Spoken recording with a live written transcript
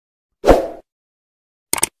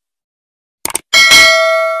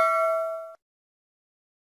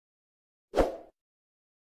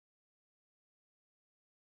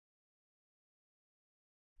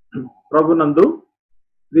ప్రభునందు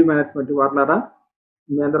ప్రియమైనటువంటి వారలారా,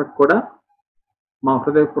 మీ అందరికి కూడా మా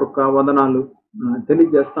హృదయపూర్వక వందనాలు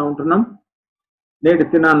తెలియజేస్తూ ఉంటున్నాం. నేటి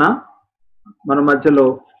దినాన మన మధ్యలో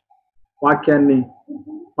వాక్యాన్ని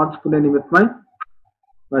పంచుకునే నిమిత్తమై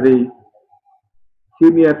మరి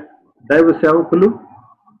సీనియర్ దైవ సేవకులు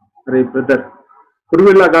మరి బ్రదర్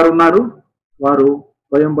కురువిల్లా గారు ఉన్నారు. వారు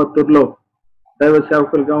కోయంబత్తూరులో దైవ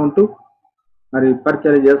సేవకులుగా ఉంటూ మరి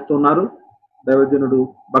పరిచయం చేస్తున్నారు. దైవజనుడు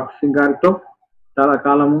భక్త్ సింగ్ గారితో చాలా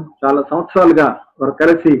కాలము, చాలా సంవత్సరాలుగా వారు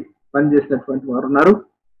కలిసి పనిచేసినటువంటి వారు ఉన్నారు.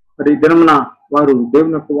 మరి ఈ దినమున వారు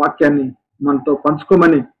దేవుని యొక్క వాక్యాన్ని మనతో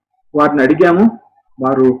పంచుకోమని వారిని అడిగాము.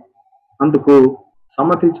 వారు అందుకు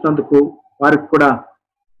సమ్మతించినందుకు వారికి కూడా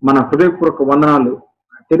మన హృదయపూర్వక వందనాలు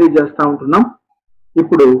తెలియజేస్తూ ఉంటున్నాం.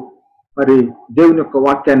 ఇప్పుడు మరి దేవుని యొక్క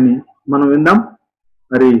వాక్యాన్ని మనం విందాం.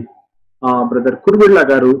 మరి బ్రదర్ కురువిల్లా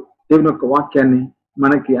గారు దేవుని యొక్క వాక్యాన్ని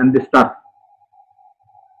మనకి అందిస్తారు.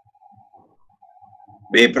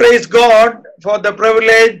 We praise God for the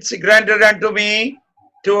privilege granted unto me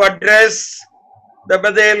to address the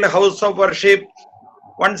Bethel House of Worship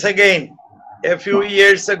once again. A few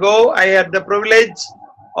years ago, I had the privilege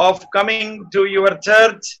of coming to your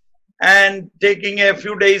church and taking a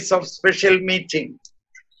few days of special meeting.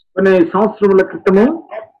 కొన్ని సంవత్సరముల క్రితము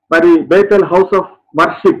మరి Bethell house of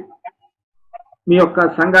worship మీ యొక్క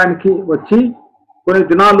సంఘానికి వచ్చి కొన్ని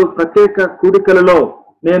దినాలు ప్రత్యేక కూడికలలో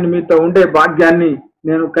నేను మీతో ఉండే భాగ్యాన్ని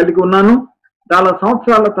నేను కలిగి ఉన్నాను. చాలా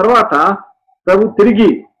సంవత్సరాల తర్వాత ప్రభు తిరిగి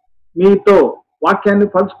మీతో వాక్యాన్ని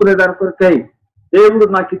పంచుకునే దాని కొరకై దేవుడు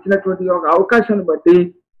నాకు ఇచ్చినటువంటి ఒక అవకాశాన్ని బట్టి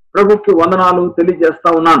ప్రభుకి వందనాలు తెలియజేస్తా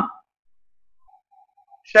ఉన్నాను.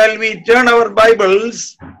 Shall we turn our Bibles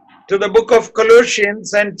to the book of Colossians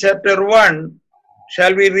and chapter 1?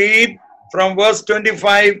 Shall we read from verse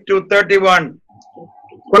 25 to 31?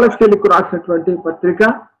 కొలస్సీలకు రాసినటువంటి పత్రిక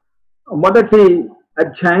మొదటి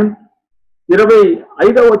అధ్యాయం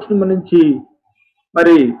 25వ వచనం నుంచి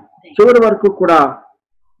మరి చివరి వరకు కూడా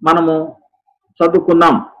మనము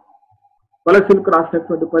చదువుకుందాం. కొలస్సీలకు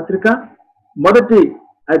రాసినటువంటి పత్రిక మొదటి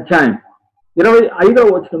అధ్యాయం 25వ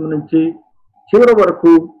వచనం నుంచి చివరి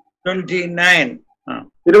వరకు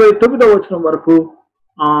 29వ వచనం వరకు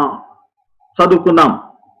చదువుకుందాం.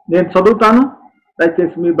 నేను చదువుతాను,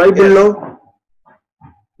 దయచేసి మీ బైబిల్లో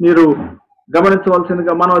మీరు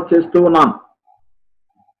గమనించవలసిందిగా మనవి చేస్తూ ఉన్నాను.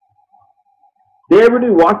 దేవుడి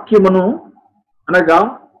వాక్యమును అనగా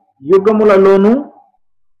యుగములలోను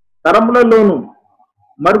తరములలోను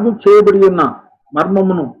మరుగు చేయబడి ఉన్న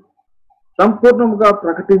మర్మమును సంపూర్ణముగా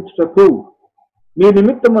ప్రకటించుటకు మీ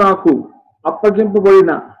నిమిత్తము నాకు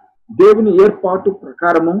అప్పగింపబడిన దేవుని ఏర్పాటు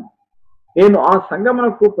ప్రకారము నేను ఆ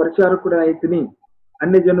సంగమునకు పరిచారకుడు అయితిని.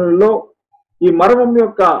 అన్ని జనులలో ఈ మర్మం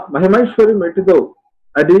యొక్క మహిమైశ్వర్యం ఎట్టిదో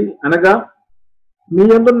అది అనగా మీ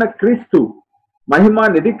యందున్న క్రీస్తు మహిమ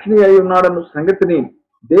నిరీక్షణ అయి ఉన్నాడన్న సంగతిని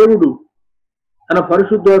దేవుడు తన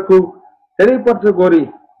పరిశుద్ధులకు తెలియపరచగోరి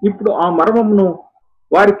ఇప్పుడు ఆ మర్మమును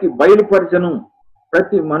వారికి బయలుపరచను.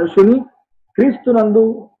 ప్రతి మనుషుని క్రీస్తునందు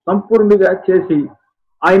సంపూర్ణిగా చేసి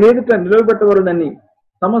ఆయన ఎదుట నిలబెట్టవలనని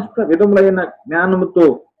సమస్త విధములైన జ్ఞానముతో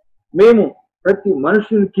మేము ప్రతి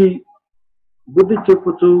మనుషునికి బుద్ధి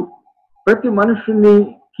చెప్పుచు ప్రతి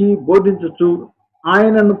మనుషునికి బోధించుచు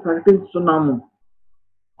ఆయనను ప్రకటించుతున్నాము.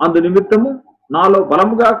 అందు నిమిత్తము నాలో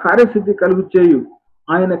బలముగా కార్యసిద్ధి కలుగు చేయు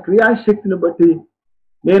ఆయన క్రియాశక్తిని బట్టి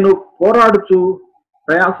నేను పోరాడుచు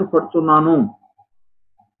ప్రయాసపడుతున్నాను.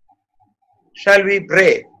 Shall we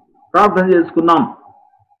pray? ప్రార్థన చేసుకుందాం.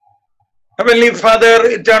 Heavenly Father,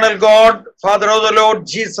 eternal God, Father of the Lord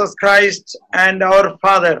Jesus Christ and our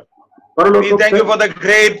Father, we thank you for the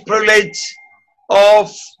great privilege of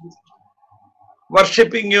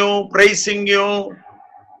worshiping you, praising you,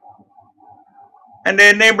 and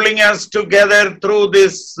enabling us to gather through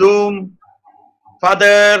this Zoom,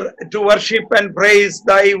 Father, to worship and praise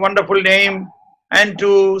thy wonderful name and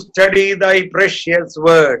to study thy precious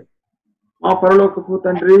word. మా పరలోకపు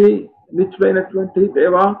తండ్రి, నిత్యుడైనటువంటి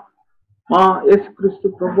దేవా, మా యేసుక్రీస్తు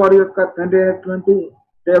ప్రభువారి యొక్క తండ్రి అయినటువంటి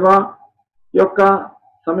దేవా, యొక్క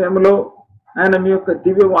సమయంలో ఆయన మీ యొక్క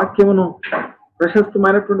దివ్య వాక్యమును,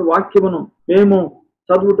 ప్రశస్తమైనటువంటి వాక్యమును మేము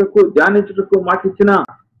చదువుటకు ధ్యానించుటకు మాకు ఇచ్చిన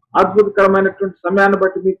అద్భుతకరమైనటువంటి సమయాన్ని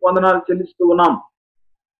బట్టి మీకు వందనాలు చెల్లిస్తూ ఉన్నాం.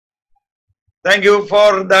 Thank you for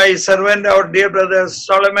thy servant, our dear brother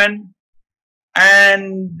Solomon,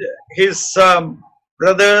 and his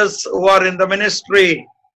brothers who are in the ministry.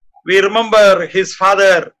 We remember his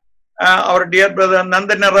father, our dear brother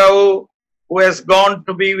Nandana Rao, who has gone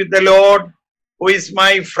to be with the Lord, who is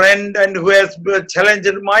my friend and who has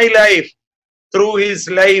challenged my life through his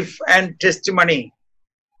life and testimony.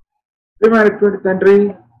 ప్రియమైనటువంటి తండ్రి,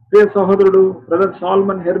 ప్రియ సహోదరుడు brother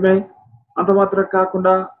salmon హెర్మే, అంత మాత్రం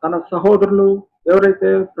కాకుండా తన సహోదరులు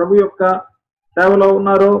ఎవరైతే ప్రభు యొక్క సేవలో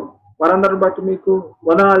ఉన్నారో వారందరిని బట్టి మీకు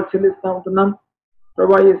వందనాలు చెల్లిస్తూ ఉంటున్నాం.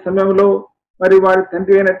 ప్రభు ఈ సమయంలో మరి వారి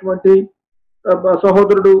తండ్రి అయినటువంటి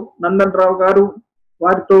సహోదరుడు నందన్ రావు గారు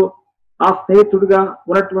వారితో ఆ స్నేహితుడిగా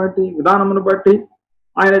ఉన్నటువంటి విధానమును బట్టి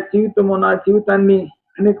ఆయన జీవితము నా జీవితాన్ని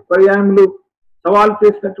అనేక పర్యాయములు సవాల్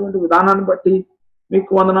చేసినటువంటి విధానాన్ని బట్టి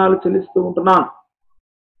మీకు వందనాలు చెల్లిస్తూ ఉంటున్నాను.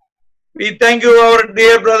 We thank you, our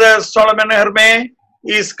dear brother Solomon Herme.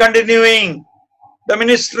 He is continuing the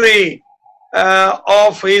ministry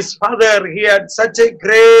of his father. He had such a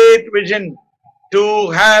great vision to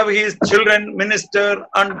have his children minister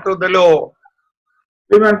unto the Lord.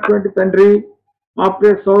 తండ్రి మా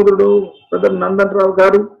ప్రియ సోదరుడు బ్రదర్ నందన్ రావు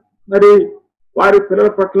గారు మరి వారి పిల్లల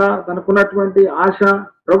పట్ల తనకున్నటువంటి ఆశ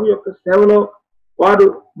ప్రభు యొక్క సేవలో వారు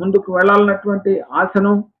ముందుకు వెళ్లాలన్నటువంటి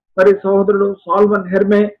ఆశను మరి సహోదరుడు సాల్మన్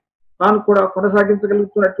హెర్మే తాను కూడా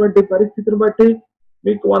కొనసాగించగలుగుతున్నటువంటి పరిస్థితిని బట్టి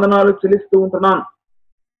మీకు వందనాలు చెల్లిస్తూ ఉంటున్నాను.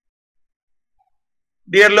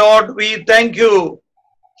 Dear Lord, we thank you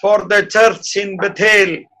for the church in Bethel,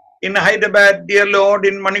 in Hyderabad, dear Lord,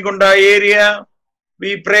 in Manigonda area.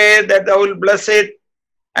 We pray that thou will bless it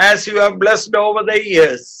as you have blessed over the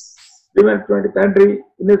years. తండ్రి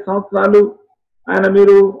ఇన్ని సంవత్సరాలు ఆయన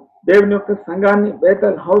మీరు దేవుని యొక్క సంఘాన్ని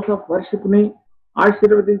Betal house of worship ని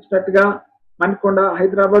ఆశీర్వదించినట్టుగా మణికొండ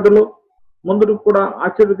హైదరాబాద్ లో ముందు కూడా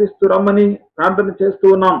ఆశీర్వదిస్తూ రమ్మని ప్రార్థన చేస్తూ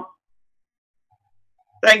ఉన్నాం.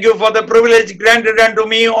 Thank you for the privilege granted unto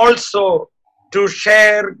me also to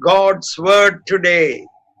share God's word today.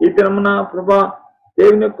 ఈ దినమున ప్రభువా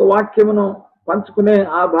దేవుని యొక్క వాక్యమును పంచుకునే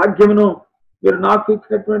ఆ భాగ్యమును మీరు నాకు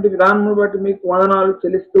ఇచ్చినటువంటి విధానమును బట్టి మీకు వందనాలు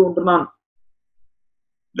చెల్లిస్తూ ఉంటున్నాను.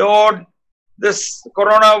 Lord, this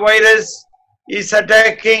coronavirus is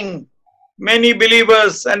attacking many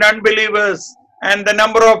believers and unbelievers, and the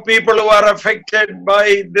number of people who are affected by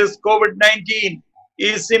this COVID-19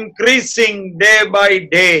 is increasing day by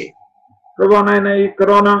day. ప్రభువా నాయనా ఈ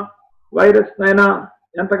కరోనా వైరస్ నాయనా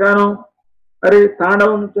ఎంతగానో మరి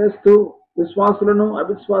తాండవం చేస్తూ విశ్వాసులను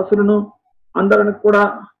అవిశ్వాసులను అందరిని కూడా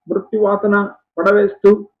మృత్యువాతన పడవేస్తూ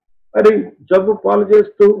మరి జబ్బు పాలు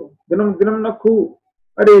చేస్తూ దినంకు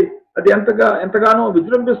మరి అది ఎంతగానో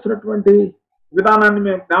విజృంభిస్తున్నటువంటి విధానాన్ని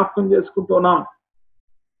మేము జ్ఞాపకం చేసుకుంటున్నాం.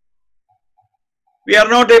 We are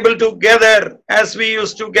not able to gather as we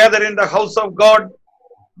used to gather in the house of God,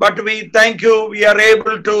 but we thank you we are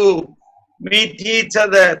able to meet each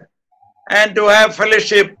other and to have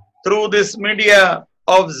fellowship through this media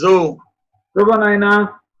of Zoom. ప్రభువా నాయనా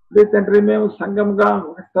తండ్రి మేము సంఘంగా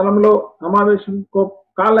ఒక స్థలంలో సమావేశం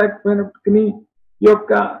కాలేకపోయినప్పటికీ ఈ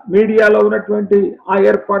యొక్క మీడియాలో ఉన్నటువంటి ఆ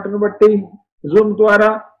ఏర్పాటును బట్టి జూమ్ ద్వారా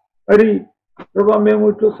మరి ప్రభువా మేము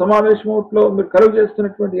ఇట్లు సమావేశం అవుట్లో మీరు కలుగు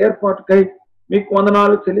చేస్తున్నటువంటి ఏర్పాటుకై మీకు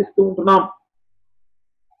వందనాలు చెల్లిస్తూ ఉంటున్నాం.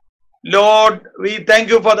 Lord, we thank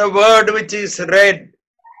you for the word which is read.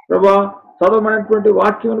 ప్రభువా చదవమైనటువంటి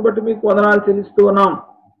వాక్యమును బట్టి మీకు వందనాలు చెల్లిస్తూ ఉన్నాం.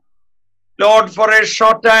 Lord, for a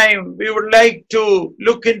short time we would like to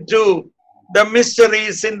look into the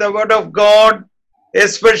mysteries in the word of God,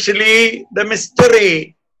 especially the mystery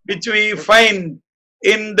which we find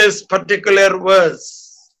in this particular verse.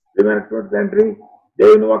 తండ్రి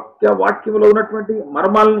దేవుని వాక్యములో ఉన్నటువంటి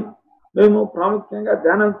మర్మాలను మేము ప్రాముఖ్యంగా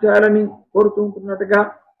ధ్యానం చేయాలని కోరుతూ ఉంటున్నట్టుగా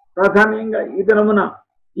ప్రాధాన్యంగా ఈ దినమున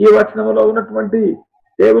ఈ వచనములో ఉన్నటువంటి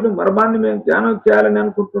దేవుని మర్మాన్ని మేము ధ్యానం చేయాలని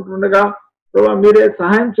అనుకుంటుండగా ప్రభువా మీరే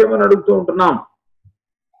సహాయం చేయమని అడుగుతూ ఉంటున్నాం.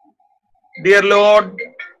 Dear Lord,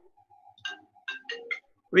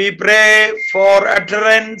 we pray for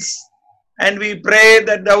utterance and we pray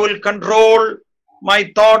that thou will control my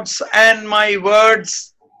thoughts and my words,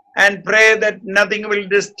 and pray that nothing will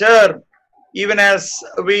disturb even as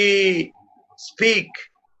we speak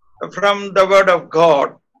from the word of God.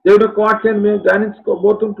 దేవుని యొక్క వాక్యాన్ని మేము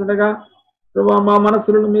ధ్యానించుకోబోతుంటుండగా ప్రభువా మా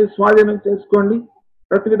మనసులను మీరు స్వాధీనం చేసుకోండి.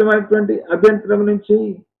 ప్రతి విధమైనటువంటి అభ్యంతరం నుంచి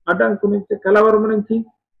అడ్డంకు నుంచి కలవరం నుంచి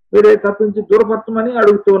మీరే తప్పించి దూరపరచమని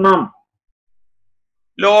అడుగుతున్నాం.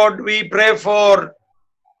 Lord, we pray for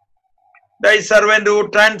thy servant who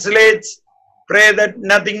translates. Pray that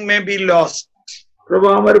nothing may be lost.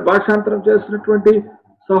 ప్రభువా మరి భాషాంతరం చేస్తున్నటువంటి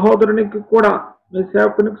సహోదరునికి కూడా మీ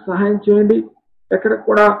సేవకునికి సహాయం చేయండి. ఎక్కడ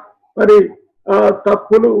కూడా మరి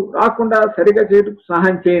తప్పులు రాకుండా సరిగా చేయడానికి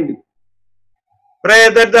సహాయం చేయండి. Pray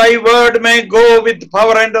that thy word may go with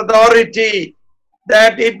power and authority,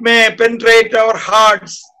 that it may penetrate our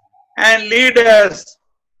hearts and lead us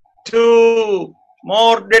to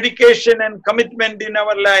more dedication and commitment in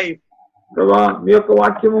our life. ప్రభువా మీ యొక్క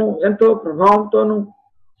వాక్యము ఎంతో ప్రభావంతోను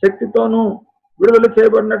శక్తితోను విడుదల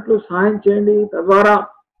చేయబడినట్లు సహాయం చేయండి. తద్వారా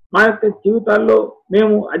మా యొక్క జీవితాల్లో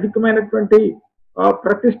మేము అధికమైనటువంటి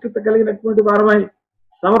ప్రతిష్ఠిత కలిగినటువంటి వారమై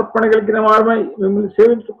సమర్పణ కలిగిన వారమై మిమ్మల్ని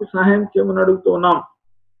సేవించుకు సహాయం చేయమని అడుగుతూ ఉన్నాం.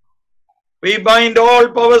 We bind all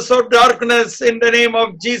powers of darkness in the name of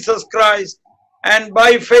Jesus Christ, and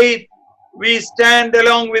by faith we stand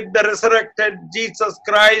along with the resurrected Jesus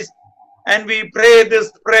Christ, and we pray this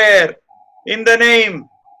prayer in the name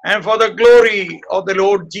and for the glory of the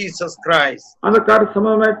Lord Jesus Christ. అంధకార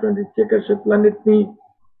సమయమైనటువంటి చీకటి శక్తులన్నింటినీ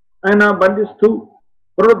ఆయన బంధిస్తూ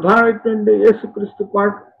పునరుద్ధానమైనటువంటి యేసుక్రీస్తు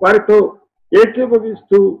వారితో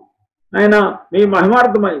ఏకీభవిస్తూ ఆయన మీ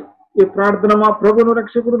మహిమార్థమై ఈ ప్రార్థన మా ప్రభువును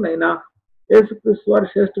రక్షకుడునైనా యేసుక్రీస్తు వారి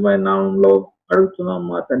శ్రేష్టమైన నామంలో అడుగుతున్నాం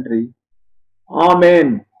మా తండ్రి.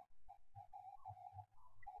 ఆమేన్.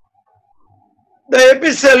 The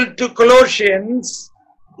epistle to Colossians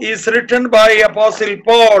is written by Apostle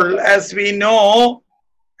Paul, as we know,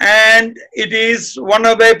 and it is one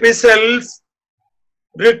of the epistles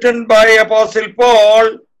written by Apostle Paul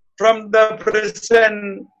from the prison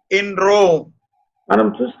in Rome. మనం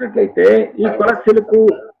చూసినట్లయితే ఈ కొలస్సీలకు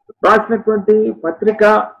రాసినటువంటి పత్రిక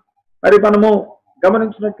మరి మనము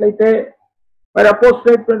గమనించినట్లయితే మరి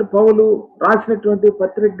అపోస్తలుడైనటువంటి పౌలు రాసినటువంటి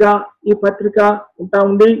పత్రికగా ఈ పత్రిక ఉంటా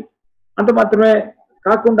ఉంది. అంత మాత్రమే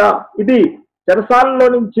కాకుండా ఇది చెరసాలలో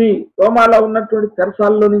నుంచి, రోమాలో ఉన్నటువంటి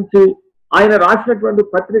చెరసాలలో నుంచి ఆయన రాసినటువంటి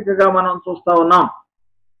పత్రికగా మనం చూస్తా ఉన్నాం.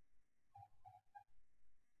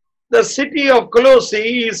 The city of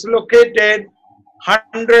Colossae is located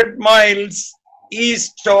 100 miles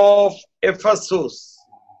east of Ephesus.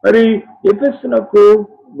 మరి ఎఫెసునకు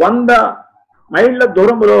 100 మైళ్ళ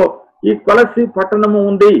దూరంలో ఈ కొలస్సీ పట్టణము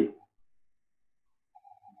ఉంది.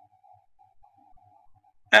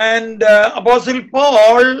 And Apostle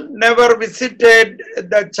Paul never visited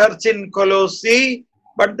the church in Colossae,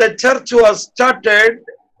 but the church was started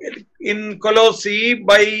in Colossae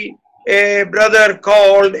by a brother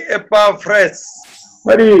called Epaphras.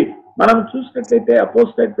 మరి మనం చూసినట్లయితే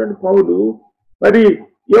అపోస్తలుడైనటువంటి పౌలు మరి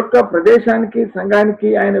ఈ యొక్క ప్రదేశానికి సంఘానికి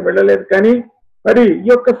ఆయన వెళ్ళలేదు, కానీ మరి ఈ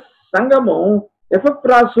యొక్క సంఘము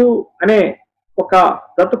ఎపఫ్రాసు అనే ఒక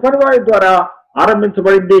దత్తపరివారి ద్వారా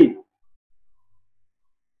ఆరంభించబడింది.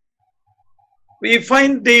 We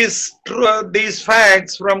find these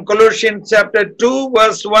facts from Colossians chapter 2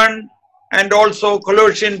 verse 1 and also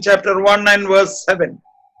Colossians chapter 1 and verse 7.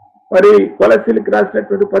 మరి కొలస్సీలకు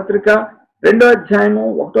రాసినటువంటి పత్రిక 2వ అధ్యాయము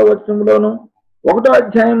 1వ వచనంలోను 1వ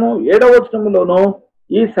అధ్యాయము 7వ వచనంలోను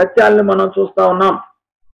ఈ సత్యాలను మనం చూస్తా ఉన్నాం.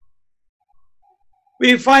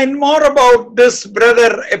 We find more about this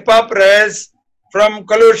brother Epaphras from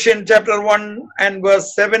Colossians chapter 1 and verse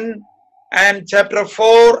 7 and chapter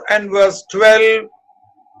 4 and verse 12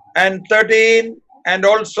 and 13 and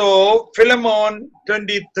also Philemon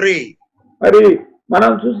 23. మరి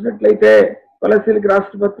మనం చూసినట్లయితే కొలస్సీలకు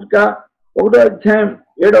రాసిన పత్రిక 1వ అధ్యాయం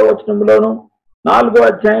 7వ వచనంలోను 4వ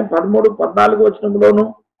అధ్యాయం 13, 14వ వచనంలోను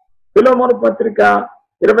ఫిలెమోను పత్రిక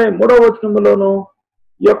 23వ వచనంలోను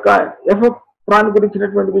ఈ యొక్క ఎపఫ్రాను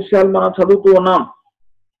గురించినటువంటి విషయాలు మనం చదువుతూ ఉన్నాం.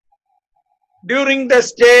 During the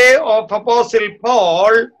stay of Apostle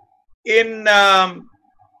Paul in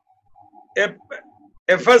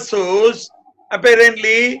Ephesus,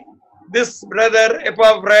 apparently this brother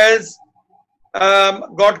Epaphras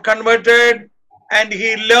got converted and he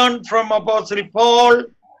learned from Apostle Paul,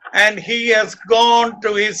 and he has gone to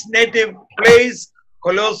his native place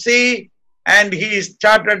Colossae and he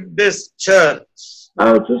started this church.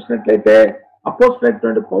 మనం చూసినట్లయితే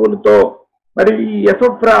అపోస్తలుడైనటువంటి పౌలుతో మరి ఈ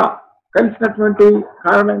ఎపఫ్రా కలిసినటువంటి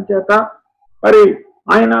కారణం చేత, మరి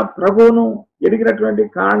ఆయన ప్రభువును ఎదిగినటువంటి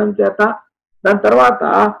కారణం చేత దాని తర్వాత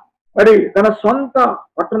మరి తన సొంత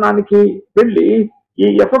పట్టణానికి వెళ్ళి ఈ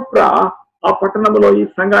ఎపఫ్రా ఆ పట్టణంలో ఈ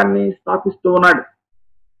సంఘాన్ని స్థాపిస్తూ ఉన్నాడు.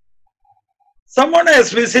 Someone has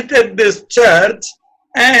visited this church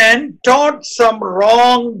and taught some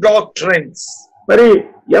wrong doctrines. మరి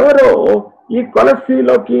ఎవరో ఈ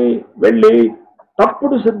కొలస్సీలోకి వెళ్ళి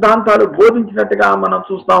తప్పుడు సిద్ధాంతాలు బోధించినట్టుగా మనం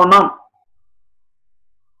చూస్తా ఉన్నాం.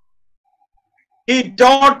 He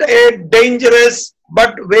taught a dangerous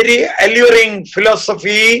but very alluring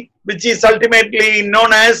philosophy, which is ultimately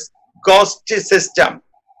known as Gnosticism.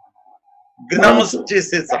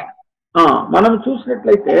 మనం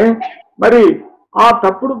చూసినట్లయితే మరి ఆ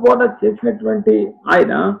తప్పుడు బోధ చేసినటువంటి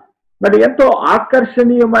ఆయన మరి ఎంతో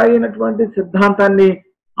ఆకర్షణీయమైనటువంటి సిద్ధాంతాన్ని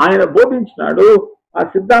ఆయన బోధించినాడు. ఆ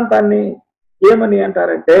సిద్ధాంతాన్ని ఏమని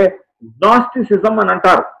అంటారంటే గ్నాస్టిసిజం అని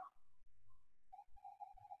అంటారు.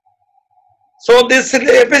 So this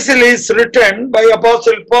epistle is written by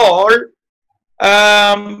Apostle Paul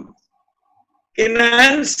in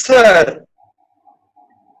answer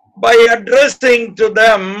by addressing to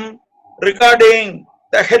them regarding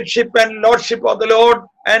the headship and lordship of the Lord,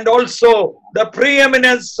 and also the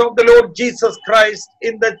preeminence of the Lord Jesus Christ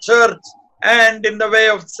in the church and in the way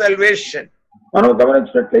of salvation. మనం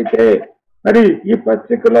గమనించినట్లయితే మరి ఈ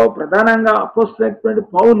పత్రికలో ప్రధానంగా అపోస్తలుడైనటువంటి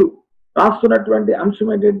పౌలు రాస్తున్నటువంటి అంశం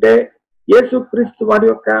ఏంటంటే యేసుక్రీస్తు వారి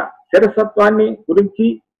యొక్క శిరసత్వాన్ని గురించి,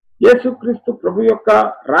 యేసుక్రీస్తు ప్రభు యొక్క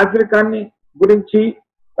రాజరికాన్ని గురించి,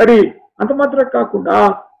 మరి అంత మాత్రం కాకుండా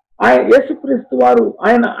ఆయన యేసుక్రీస్తు వారు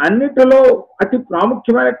ఆయన అన్నిటిలో అతి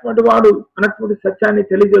ప్రాముఖ్యమైనటువంటి వాడు అన్నటువంటి సత్యాన్ని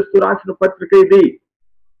తెలియజేస్తూ రాసిన పత్రిక ఇది.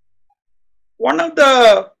 One of the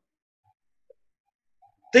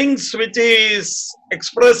things which is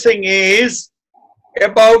expressing is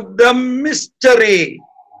about the mystery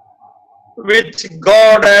which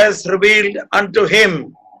God has revealed unto him,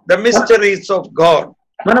 the mysteries of God.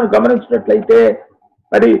 మనం గమనించినట్లయితే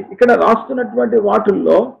మరి ఇక్కడ రాస్తున్నటువంటి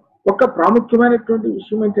వాటిల్లో ఒక ప్రాముఖ్యమైనటువంటి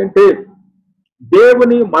విషయం ఏంటంటే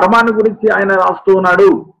దేవుని మర్మాన్ని గురించి ఆయన రాస్తూ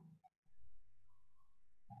ఉన్నాడు.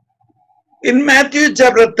 In Matthew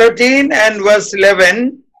chapter 13 and verse 11,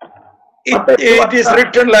 it is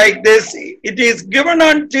written like this: it is given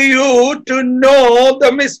unto you to know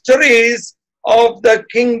the mysteries of the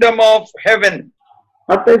kingdom of heaven.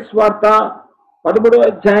 మత్తయి సువార్త 13వ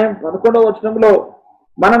అధ్యాయం 11వ వచనంలో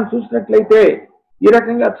మనం చూసినట్లయితే ఈ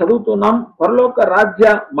రకంగా చదువుతున్నాం, పరలోక రాజ్య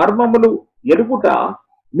మర్మములు ఎరుగుట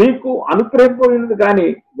మీకు అనుగ్రహింపబడినది కానీ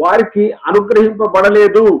వారికి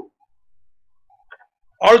అనుగ్రహింపబడలేదు.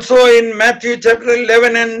 Also in Matthew chapter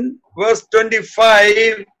 11 and verse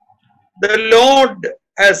 25, the Lord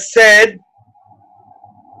has said,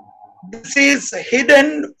 this is hidden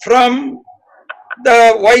from the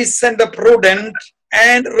wise and the prudent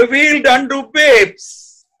and revealed unto babes.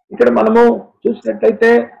 ఇక్కడ మనము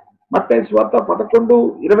చూసినట్లయితే మత్తయి సువార్త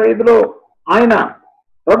 11:25లో ఆయన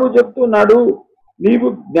ప్రభు చెప్తున్నాడు, నీవు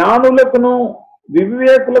జ్ఞానులకును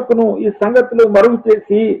వివేకులకును ఈ సంగతులు మరుగు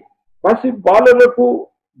చేసి పసి బాలులకు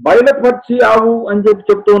బయలుపరిచావు అని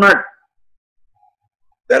చెప్తున్నాడు.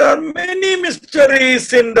 There are many mysteries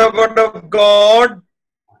in the word of God,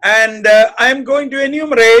 and I am going to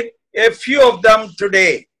enumerate a few of them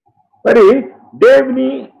today. మరి దేవుని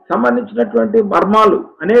సంబంధించినటువంటి మర్మాలు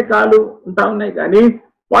అనేకాలు ఉంటా ఉన్నాయి, కానీ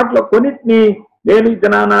వాటిలో కొన్నిటిని నేను ఈ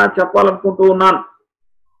దినాన చెప్పాలనుకుంటూ ఉన్నాను.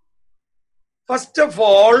 First of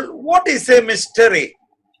all, what is a mystery?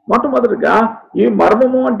 మొట్టమొదటిగా ఈ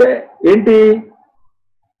మర్మము అంటే ఏంటి?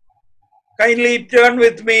 Kindly turn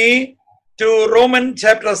with me to Romans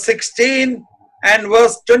chapter 16 and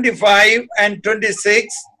verse 25 and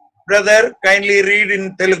 26. Brother, kindly read in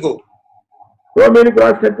Telugu. రోమీయులకు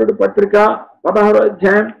రాసినటువంటి పత్రిక 16వ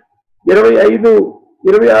అధ్యాయం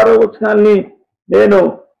 25-26 వచనాల్ని నేను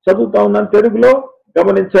చదువుతా ఉన్నాను. తెలుగులో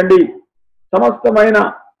గమనించండి. సమస్తమైన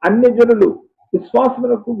అన్ని జనులు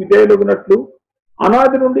విశ్వాసమునకు విధేయులగునట్లు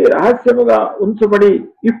అనాది నుండి రహస్యముగా ఉంచబడి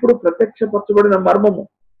ఇప్పుడు ప్రత్యక్షపరచబడిన మర్మము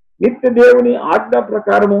నిత్య దేవుని ఆజ్ఞ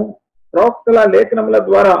ప్రకారము ప్రవక్తల లేఖనముల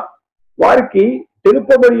ద్వారా వారికి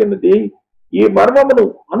తెలుపబడి ఉన్నది. ఈ మర్మమును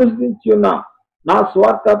అనుసరించి ఉన్న నా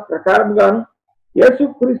స్వార్థ ప్రకారంగాను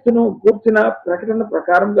యేసుక్రీస్తును గూర్చిన ప్రకటన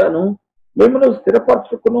ప్రకారంగాను మిమ్మను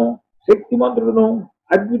స్థిరపరచుకును శక్తిమంతుడును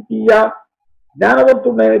అద్వితీయ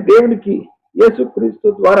జ్ఞానవంతుడైన దేవునికి యేసుక్రీస్తు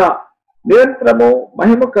ద్వారా నిరంతరము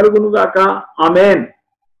మహిమ కలుగునుగాక. ఆమేన్.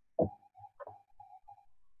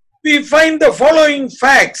 We find the following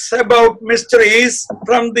facts about mysteries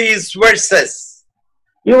from these verses.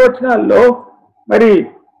 ఈ వచనాల్లో మరి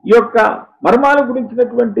ఈ యొక్క మర్మాల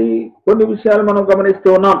గురించినటువంటి కొన్ని విషయాలు మనం గమనిస్తూ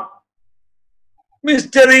ఉన్నాం.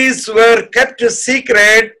 Mysteries were kept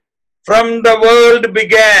secret from the world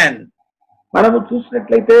began. మనము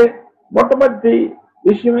చూసినట్లయితే మొట్టమొదటి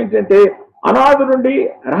విషయం ఏంటంటే అనాది నుండి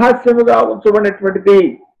రహస్యముగా ఉంచబడినటువంటిది.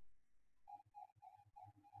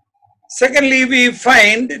 Secondly, we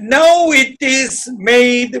find now it is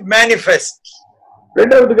made manifest.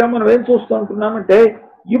 రెండవదిగా మనం ఏం చూస్తూ ఉంటున్నామంటే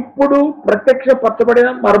ఇప్పుడు ప్రత్యక్షపరచబడిన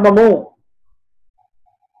మర్మము.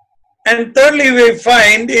 And thirdly, we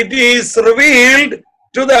find it is revealed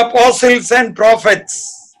to the apostles and prophets.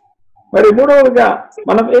 మరి మూడవదిగా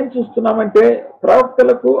మనం ఏం చూస్తున్నామంటే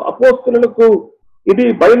ప్రవక్తలకు అపోస్తలులకు ఇది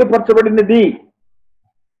బయలుపరచబడినది.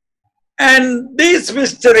 And these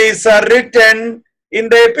mysteries are written in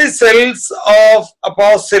the epistles of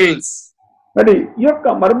apostles. మరి ఈ యొక్క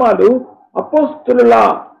మర్మాలు అపోస్తలుల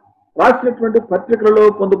రాసినటువంటి పత్రికలలో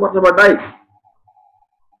పొందుపరచబడ్డాయి.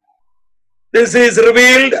 This is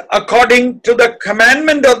revealed according to the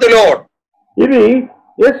commandment of the Lord. ఇది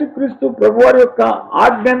యేసుక్రీస్తు ప్రభువారి యొక్క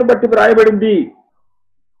ఆజ్ఞను బట్టి వ్రాయబడింది.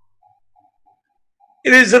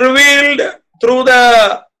 It is revealed through the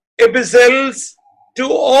epistles to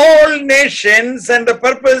all nations, and the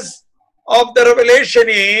purpose of the revelation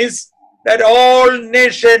is that all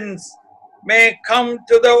nations may come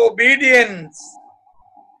to the obedience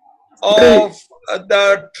of the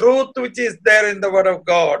truth which is there in the word of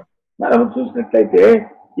God. మనం చూసినట్లయితే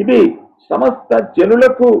ఇది సమస్త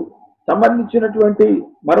జనులకు సంబంధించినటువంటి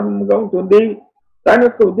మర్మముగా ఉంటుంది. దాని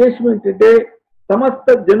యొక్క ఉద్దేశం ఏంటంటే సమస్త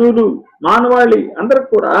జనులు మానవాళి అందరూ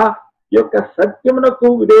కూడా ఈ యొక్క సత్యమునకు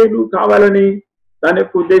విధేయులు కావాలని దాని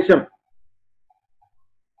యొక్క ఉద్దేశం.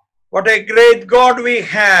 What a great God we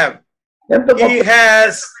have. He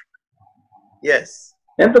has, yes.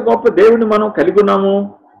 ఎంత గొప్ప దేవుని మనం కలిగి ఉన్నాము.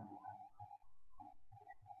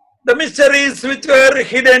 The mysteries which were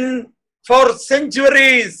hidden for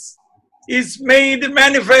centuries is made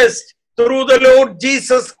manifest through the Lord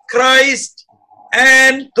Jesus Christ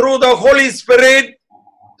and through the Holy Spirit,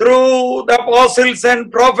 through the apostles and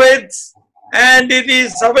prophets, and it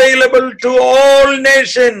is available to all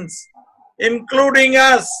nations, including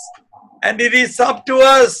us, and it is up to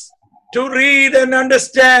us to read and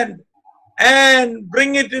understand and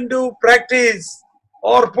bring it into practice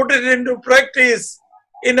or put it into practice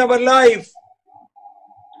in our life.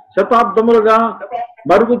 శతాబ్దములుగా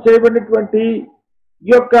మరుగు చేయబడినటువంటి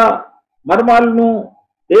ఈ యొక్క మర్మాలను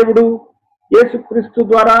దేవుడు యేసుక్రీస్తు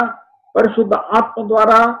ద్వారా పరిశుద్ధ ఆత్మ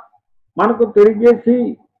ద్వారా మనకు తెలియజేసి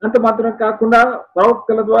అంత మాత్రం కాకుండా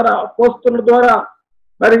ప్రవక్తల ద్వారా అపోస్తలుల ద్వారా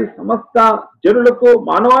మరి సమస్త జనులకు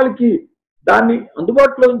మానవాళికి దాన్ని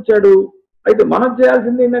అందుబాటులో ఉంచాడు. అయితే మనం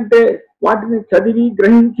చేయాల్సింది ఏంటంటే వాటిని చదివి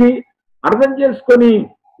గ్రహించి అర్థం చేసుకొని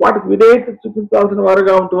వాటికి విధేయత చూపించాల్సిన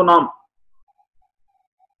వారుగా ఉంటున్నాం.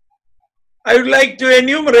 I would like to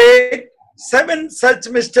enumerate 7 such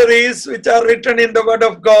mysteries which are written in the word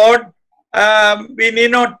of God. We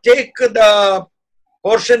need not take the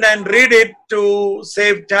portion and read it to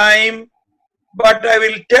save time, but I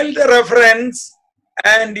will tell the reference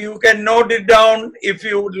and you can note it down if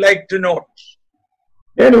you would like to note.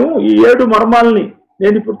 నేను ఈ 7 మర్మాలని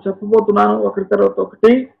నేను ఇప్పుడు చెప్పబోతున్నాను ఒకటి తర్వాత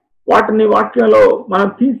ఒకటి. వాటిని వాక్యంలో మనం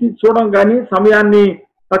తీసి చూడడం కానీ సమయాన్ని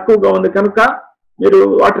తక్కువగా ఉంది కనుక మీరు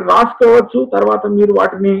వాటిని రాసుకోవచ్చు, తర్వాత మీరు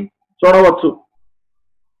వాటిని చూడవచ్చు.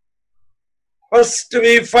 First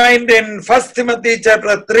we find in 1 Timothy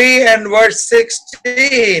chapter 3 and verse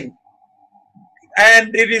 16, and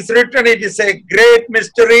it is written, it is a great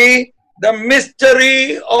mystery, the mystery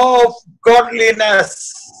of godliness.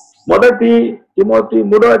 మొదటి తిమోతి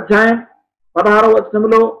 3వ అధ్యాయం 16వ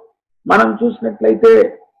వచనంలో మనం చూసినట్లయితే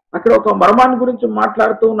అక్కడ ఒక మర్మాన్ని గురించి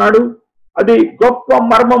మాట్లాడుతూ ఉన్నాడు. అది గొప్ప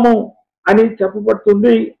మర్మము అని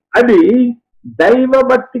చెప్పబడుతుంది. అది దైవ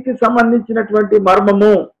భక్తికి సంబంధించినటువంటి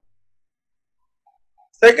మర్మము.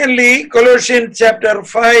 Secondly, Colossians chapter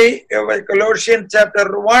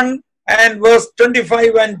 1 and verse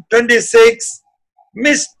 25 and 26,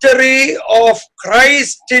 mystery of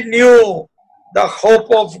Christ in you, the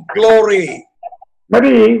hope of glory.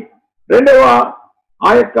 మరి రెండవ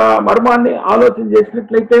ఆ యొక్క మర్మాన్ని ఆలోచన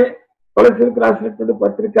చేసినట్లయితే కొలస్సీలకు రాసినటువంటి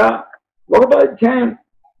పత్రిక 1వ అధ్యాయం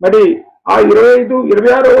మరి ఆ 25,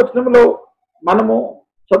 26వ వచనంలో మనము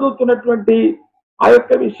చదువుతున్నటువంటి ఆ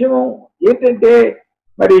యొక్క విషయం ఏంటంటే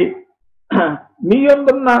మరి మీ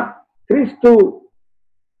యందున్న క్రీస్తు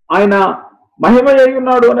ఆయన మహిమ అయి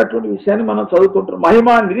ఉన్నాడు అన్నటువంటి విషయాన్ని మనం చదువుతుంటున్నాం. మహిమ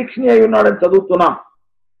నిరీక్షణ అయి ఉన్నాడని చదువుతున్నాం.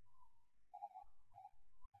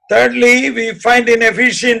 Thirdly, we find in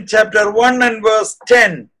Ephesians chapter 1 and verse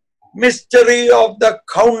 10, mystery of the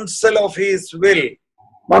counsel of his will.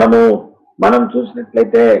 మనం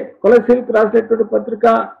చూసినట్లయితే కొలస్సీలకు రాసినటువంటి పత్రిక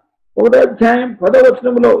 1వ అధ్యాయం 10వ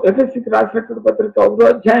వచనంలో, ఎఫెసీకి రాసినటువంటి పత్రిక 1వ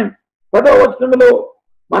అధ్యాయం 10వ వచనంలో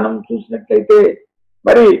మనం చూసినట్లయితే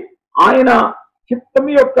మరి ఆయన చిత్తం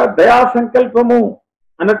యొక్క దయా సంకల్పము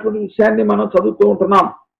అన్నటువంటి విషయాన్ని మనం చదువుతూ ఉంటున్నాం.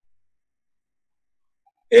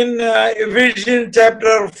 In Ephesians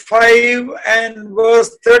chapter 5 and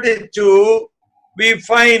verse 32, we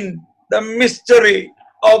find the mystery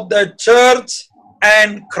of the church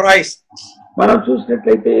and Christ. మనం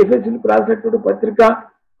చూసినట్లయితే ఎఫెసీలకు రాసినటువంటి పత్రిక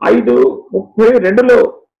 5:32లో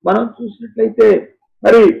మనం చూసినట్లయితే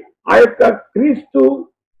మరి ఆ యొక్క క్రీస్తు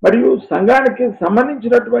మరియు సంఘానికి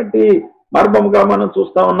సంబంధించినటువంటి మర్మముగా మనం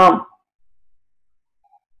చూస్తా ఉన్నాం.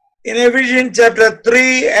 In Ephesians chapter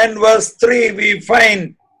 3 and verse 3, we find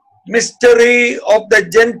mystery of the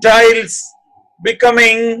Gentiles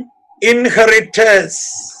becoming inheritors.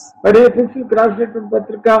 మరి ఎఫెసీలకు రాసినటువంటి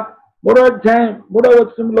పత్రిక 3వ అధ్యాయం 3వ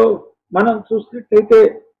వచనంలో మనం చూసినట్లయితే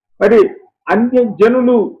మరి అన్య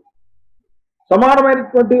జనులు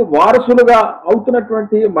సమానమైనటువంటి వారసులుగా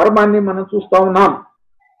అవుతున్నటువంటి మర్మాన్ని మనం చూస్తా ఉన్నాం.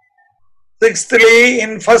 Sixthly,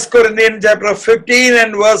 in 1 Corinthians chapter 15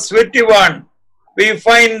 and verse 51, we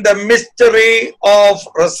find the mystery of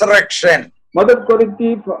resurrection. మొదటి కొరింథీ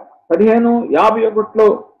 15:51లో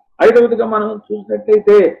 5వదిగా మనం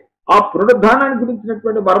చూసినట్లయితే ఆ పునరుద్ధానాన్ని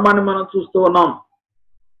గురించినటువంటి మర్మాన్ని మనం చూస్తూ ఉన్నాం.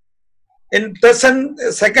 In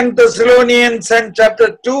 2 Thessalonians and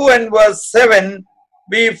chapter 2 and verse 7,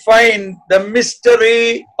 we find the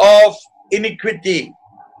mystery of iniquity.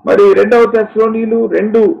 మరి 2వ తెస్సలోనీయులు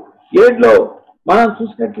 2:7 మనం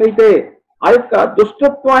చూసినట్లయితే ఆ యొక్క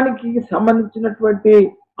దుష్టత్వానికి సంబంధించినటువంటి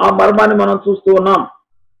ఆ మర్మాన్ని మనం చూస్తూ ఉన్నాం.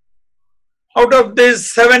 Out of these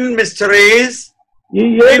 7 mysteries, ఈ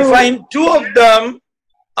we find 2 of them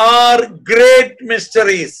are great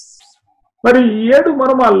mysteries. మరి 7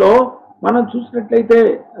 మర్మాల్లో మనం చూసినట్లయితే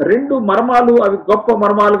 2 మర్మాలు అవి గొప్ప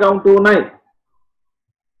మర్మాలుగా ఉంటూ ఉన్నాయి.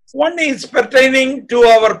 One is pertaining to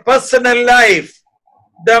our personal life,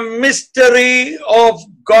 the mystery of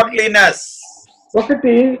godliness.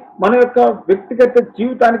 ఒకటి మన యొక్క వ్యక్తిగత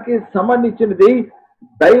జీవితానికి సంబంధించినది,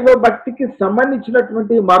 దైవ భక్తికి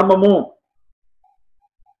సంబంధించినటువంటి మర్మము.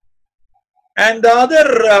 And the other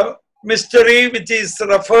mystery, which is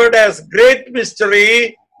referred as great mystery,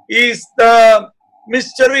 is the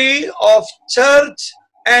mystery of church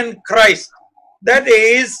and Christ. That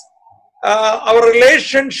is our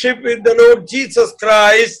relationship with the Lord Jesus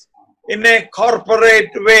Christ in a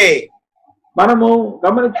corporate way. మనము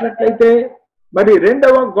గమనించినట్లయితే మరి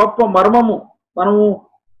 2వ గొప్ప మర్మము మనము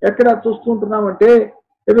ఎక్కడ చూస్తుంటున్నామంటే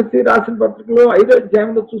ఎఫెసీ రాసిన పత్రికలో 5వ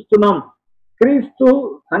అధ్యాయంలో చూస్తున్నాం. క్రీస్తు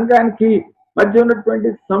సంఘానికి మధ్య ఉన్నటువంటి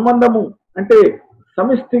సంబంధము, అంటే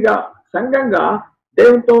సమిష్టిగా సంఘంగా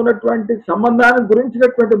దేవునితో ఉన్నటువంటి సంబంధాన్ని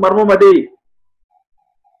గురించినటువంటి మర్మం అది.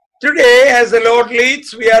 Today, as the Lord leads,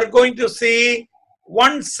 we are going to see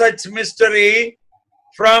one such mystery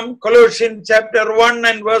from Colossians chapter 1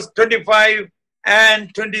 and verse 25 and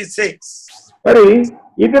 26. మరి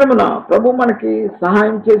ఈ దినమున ప్రభు మనకి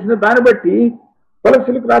సహాయం చేసిన దాన్ని బట్టి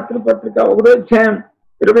కొలస్సీలకు రాసిన పత్రిక 1వ అధ్యాయం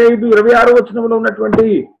 25-26 వచనంలో ఉన్నటువంటి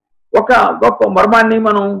ఒక గొప్ప మర్మాన్ని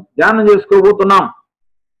మనం ధ్యానం చేసుకోబోతున్నాం.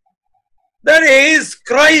 That is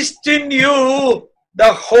Christ in you,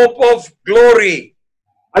 the hope of glory.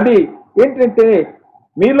 అది ఏంటంటే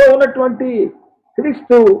మీలో ఉన్నటువంటి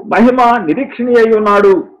క్రీస్తు మహిమ నిరీక్షణ అయి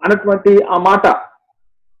ఉన్నాడు అన్నటువంటి ఆ మాట.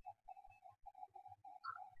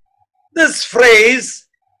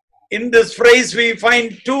 In this phrase we find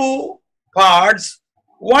 2 parts.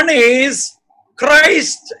 One is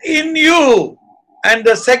Christ in you, and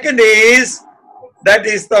the second is that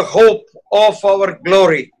is the hope of our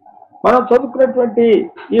glory. మనం చదువుకున్నటువంటి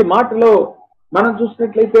ఈ మాటలో మనం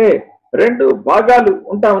చూసినట్లయితే 2 భాగాలు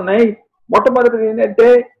ఉంటా ఉన్నాయి. మొట్టమొదటిది ఏంటంటే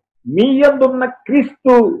మీ యందున్న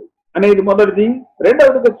క్రీస్తు అనేది మొదటిది,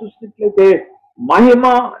 రెండవదిగా చూసినట్లయితే మహిమ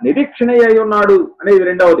నిరీక్షణ అయి ఉన్నాడు అనేది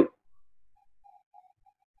రెండవది.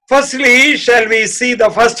 Firstly, shall we see the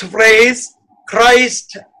first phrase, Christ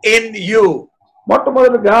in you?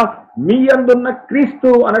 మొట్టమొదటిగా మీ యందున్న క్రీస్తు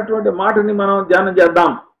అనేటువంటి మాటని మనం ధ్యానం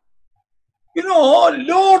చేద్దాం. You know,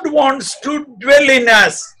 Lord wants to dwell in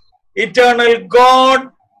us. Eternal God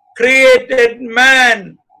created man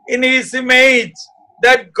in his image,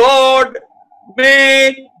 that God may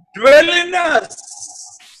dwell in us.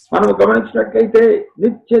 మనం గమనించినట్లయితే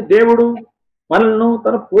నిత్య దేవుడు మనల్ని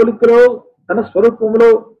తన పోలికలో తన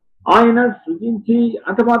స్వరూపంలో ఆయన సృజించి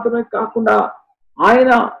అంత మాత్రమే కాకుండా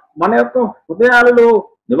ఆయన మన యొక్క హృదయాలలో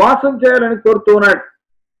నివాసం చేయాలని కోరుతున్నాడు.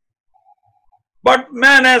 But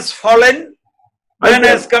man has fallen, man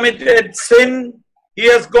has committed sin, he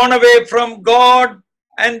has gone away from God,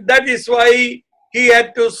 and that is why he had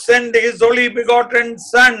to send his only begotten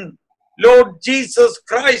Son, Lord Jesus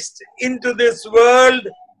Christ, into this world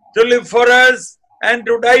to live for us and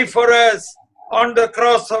to die for us on the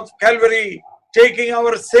cross of Calvary, taking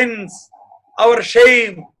our sins, our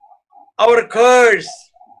shame, our curse,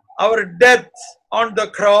 our death on the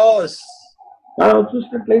cross. మనం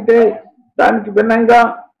చూసినట్లయితే దానికి భిన్నంగా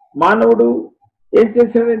మానవుడు ఏం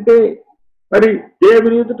చేశాడంటే మరి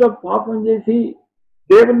దేవుని ఎదుట పాపం చేసి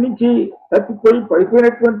దేవుని నుంచి తప్పిపోయి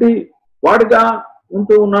పడిపోయినటువంటి వాడుగా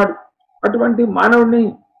ఉంటూ ఉన్నాడు. అటువంటి మానవుడిని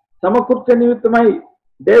సమకూర్చే నిమిత్తమై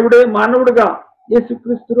దేవుడే మానవుడిగా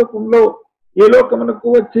యేసుక్రీస్తు రూపంలో ఈ లోకమునకు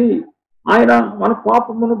వచ్చి ఆయన మన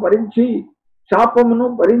పాపమును భరించి శాపమును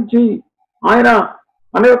భరించి ఆయన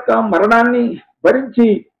మన యొక్క మరణాన్ని భరించి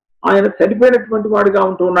ఆయన చనిపోయినటువంటి వాడిగా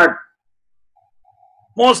ఉంటూ ఉన్నాడు.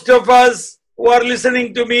 Most of us who are listening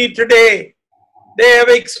to me today, they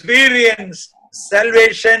have experienced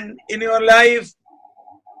salvation in your life.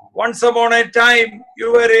 Once upon a time you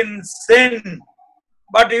were in sin,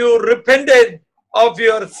 but you repented of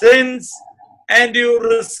your sins and you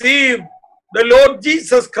received the Lord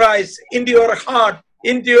Jesus Christ into your heart,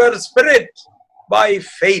 into your spirit by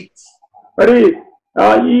faith. మరి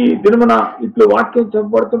ఈ దినమున ఇట్లు వాక్యం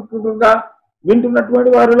చెప్పబడుతుండగా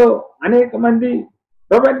వింటున్నటువంటి వారిలో అనేక మంది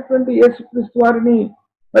ప్రభువైనటువంటి యేసుక్రీస్తు వారిని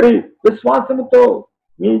మరి విశ్వాసంతో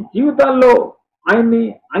మీ జీవితాల్లో ఆయన్ని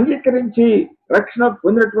అంగీకరించి రక్షణ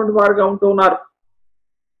పొందినటువంటి వారుగా ఉంటూ ఉన్నారు.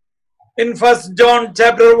 In 1 John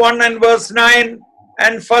chapter 1 and verse 9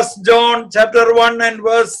 and 1 John chapter 1 and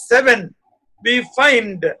verse 7, we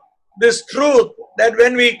find this truth that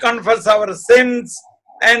when we confess our sins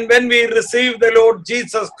and when we receive the Lord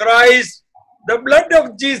Jesus Christ, the blood of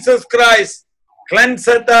Jesus Christ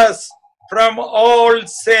cleanseth us from all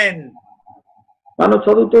sin. మనం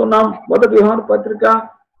చదువుతూ ఉన్నాం 1 యోహాను పత్రిక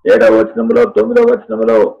 7వ వచనంలో 9వ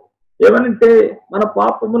వచనంలో ఏమనంటే మన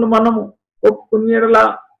పాపములు మనము ఒప్పుకుని ఎడల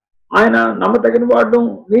ఆయన నమ్మదగిన వాడు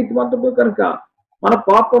నీతిమంతుడు కనుక మన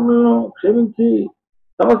పాపములను క్షమించి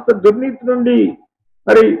సమస్త దుర్నీతి నుండి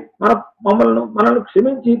మరి మనల్ని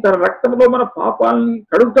క్షమించి తన రక్తంలో మన పాపాలని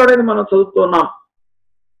కడుగుతాడని మనం చదువుతున్నాం.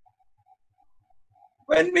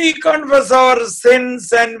 When we confess our sins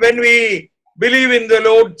and when we believe in the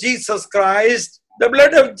Lord Jesus Christ, the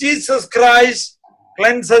blood of Jesus Christ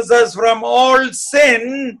cleanses us from all sin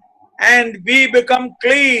and we become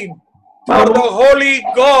clean for the Holy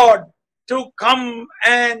God to come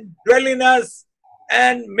and dwell in us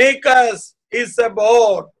and make us His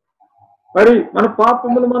abode. మరి మన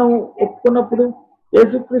పాపములు మనం ఒప్పుకున్నప్పుడు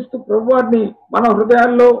యేసుక్రీస్తు ప్రభువారిని మన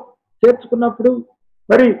హృదయాల్లో చేర్చుకున్నప్పుడు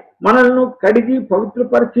మరి మనల్ని కడిగి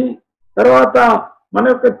పవిత్రపరిచి తర్వాత మన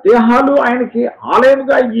యొక్క దేహాలు ఆయనకి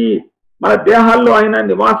ఆలయముగా అయ్యి మన దేహాల్లో ఆయన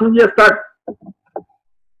నివాసం చేస్తాడు.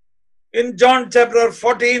 In John chapter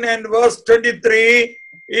 14 and verse 23,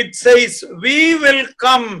 it says, we will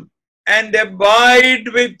come and abide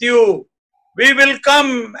with you. We will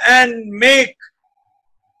come and make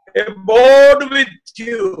abode with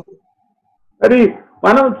you. మరి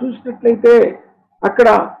మనం చూసినట్లయితే అక్కడ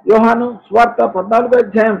యోహాను సువార్త 14వ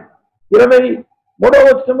అధ్యాయం 23వ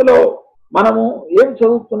వచనంలో మనము ఏం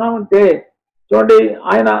చదువుతున్నామంటే చూడండి,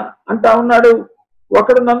 ఆయన అంటా ఉన్నాడు,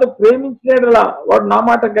 ఒకడు నన్ను ప్రేమించినలా వాడు నా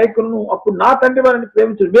మాట గైకొను, అప్పుడు నా తండ్రి వారిని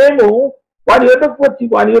ప్రేమించడు, మేము వాడి యొద్దకు వచ్చి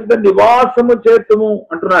వాడి యొద్ద నివాసము చేతుము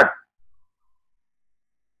అంటున్నాడు.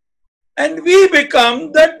 And we become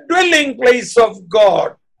the dwelling place of God.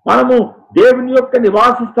 మనము దేవుని యొక్క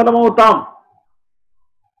నివాస స్థలం అవుతాం.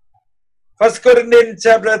 1 Corinthians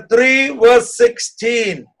chapter 3 verse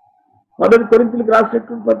 16. 1 కొరింథీయులకు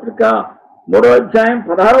రాసినటువంటి పత్రిక 3వ అధ్యాయం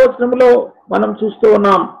 16వ వచనంలో మనం చూస్తూ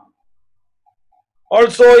ఉన్నాం.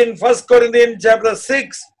 Also in 1 Corinthians chapter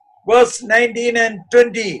 6 verse 19 and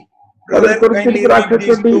 20. Brother, kindly read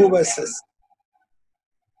these two verses.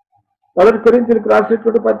 1 కొరింథీయులకు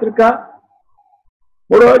రాసినటువంటి పత్రిక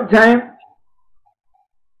 3వ అధ్యాయం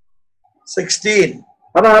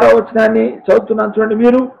 16వ వచనాన్ని చదువుతున్నాను చూడండి.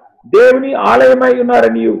 మీరు దేవుని ఆలయమై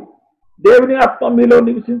ఉన్నారని దేవుని ఆత్మ మీలో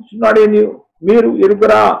నివసించున్నాడని మీరు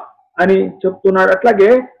ఎరుగురా అని చెప్తున్నాడు. అట్లాగే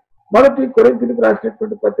 1 కొరింథీయులకు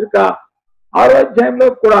రాసినటువంటి పత్రిక 6వ అధ్యాయంలో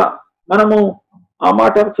కూడా మనము ఆ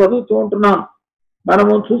మాట చదువుతూ ఉంటున్నాం.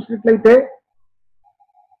 మనము చూసినట్లయితే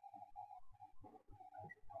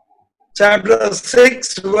chapter 6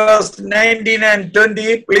 verse 19 and 20,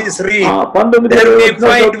 please read. There we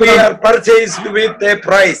find we are purchased with a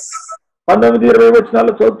price. 19-20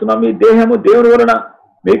 వచనాలు చదువుతున్నాం. మీ దేహము దేవుని వలన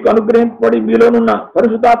మీకు అనుగ్రహింపబడి మీలోనున్న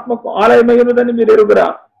పరిశుద్ధాత్మకు ఆలయమై ఉన్నదని మీరు ఎరుగురా.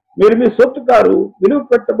 మీరు మీ సొత్తు కారు, విలువ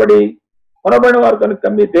పెట్టబడి కొనబడిన వారు కనుక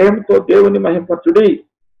మీ దేహంతో దేవుని మహిమపరచుడి.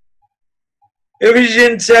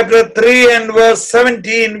 Ephesians chapter 3 and verse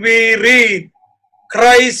 17 we read,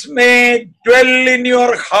 Christ may dwell in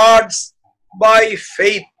your hearts by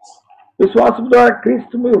faith. విశ్వాసం ద్వారా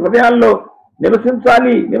క్రీస్తు మీ హృదయాల్లో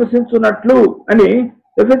నివసించున్నట్లు అని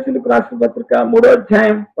ఎఫెసీయులకు రాసిన పత్రిక 3వ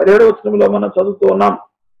అధ్యాయం 17వ వచనంలో మనం చదువుతూ ఉన్నాం.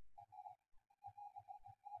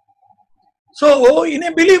 So in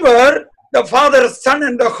a believer, the Father, Son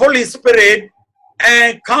and the Holy Spirit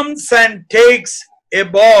comes and takes a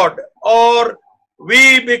abode, or we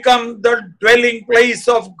become the dwelling place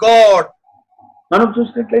of God. మనం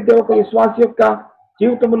చూసినట్లయితే ఒక విశ్వాస యొక్క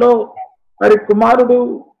జీవితంలో మరి కుమారుడు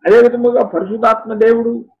అదే విధముగా పరిశుద్ధాత్మ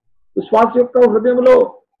దేవుడు విశ్వాస యొక్క హృదయంలో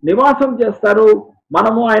నివాసం చేస్తారు.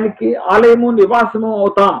 మనము ఆయనకి ఆలయము నివాసము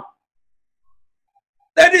అవుతాం.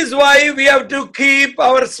 That is why we have to keep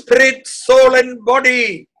our spirit, soul and body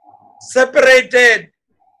separated,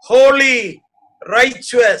 holy,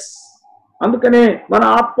 righteous. అందుకనే మన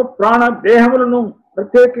ఆత్మ ప్రాణ దేహములను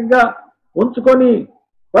ప్రత్యేకంగా ఉంచుకొని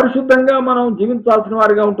పరిశుద్ధంగా మనం జీవించాల్సిన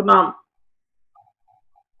వారిగా ఉంటున్నాం.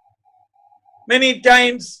 Many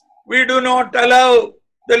times we do not allow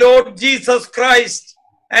the Lord Jesus Christ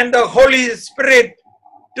and the Holy Spirit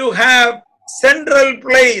to have central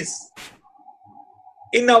place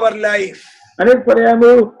in our life. అనేక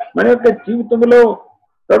పర్యాయములు మన యొక్క జీవితంలో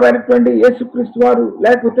ప్రభువైనటువంటి యేసుక్రీస్తు వారు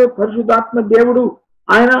లేకపోతే పరిశుద్ధాత్మ దేవుడు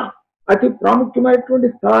ఆయన అతి ప్రాముఖ్యమైనటువంటి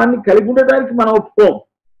స్థానాన్ని కలిగి ఉండడానికి మనం ఒప్పుకోం.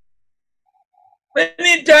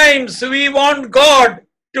 Many times we want God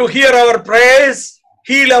to hear our prayers,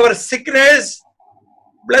 heal our sickness,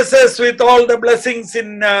 bless us with all the blessings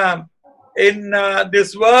in this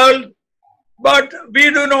world, but we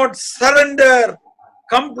do not surrender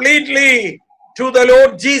completely to the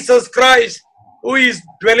Lord Jesus Christ who is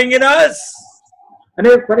dwelling in us.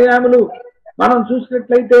 అనేక పర్యాయములు మనం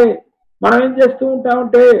చూసినట్లయితే మనం ఏం చేస్తూ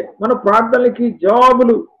ఉంటామంటే మన ప్రార్థనలకి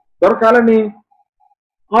జవాబులు దొరకాలని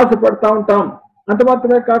ఆశపడతా ఉంటాం. అంత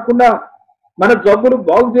మాత్రమే కాకుండా మన జబ్బులు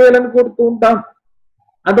బాగు చేయాలని కోరుతూ ఉంటాం.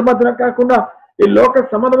 అంత మాత్రమే కాకుండా ఈ లోక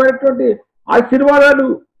సంబంధమైనటువంటి ఆశీర్వాదాలు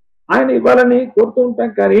ఆయన ఇవ్వాలని కోరుతూ ఉంటాం.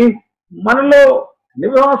 కానీ మనలో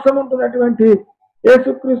నివాసం ఉంటున్నటువంటి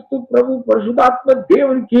యేసుక్రీస్తు ప్రభు పరిశుద్ధాత్మ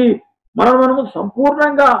దేవునికి మనము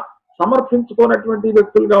సంపూర్ణంగా సమర్పించుకున్నటువంటి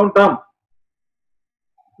వ్యక్తులుగా ఉంటాం.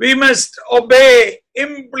 We must obey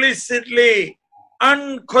implicitly,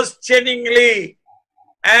 unquestioningly,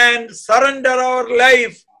 and surrender our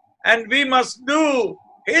life, and we must do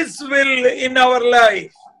His will in our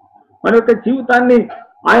life. మన యొక్క జీవితాన్ని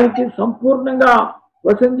ఆయనకి సంపూర్ణంగా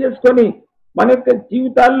వశం చేసుకొని మన యొక్క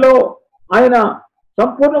జీవితాల్లో ఆయన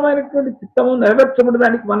సంపూర్ణమైనటువంటి చిత్తము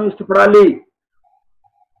నెరవేర్చబడడానికి మనం ఇష్టపడాలి.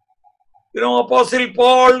 You know, Apostle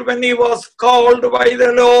Paul, when he was called by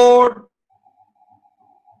the Lord,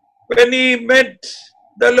 when he met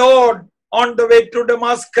the Lord on the way to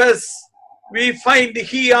Damascus, we find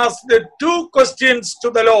he asked two questions to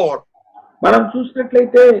the Lord. మనం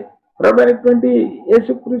చూసినట్లయితే ప్రభువైనటువంటి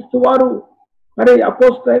యేసుక్రీస్తు వారు మరి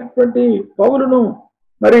అపోస్తలుడైనటువంటి పౌలును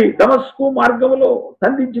మరి దమస్కు మార్గంలో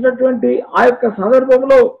సంధించినటువంటి ఆ యొక్క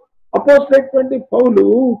సందర్భంలో అపోస్తలుడైనటువంటి పౌలు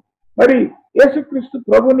మరి యేసుక్రీస్తు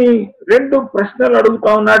ప్రభుని రెండు ప్రశ్నలు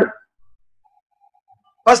అడుగుతా ఉన్నాడు.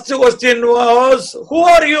 First question was, who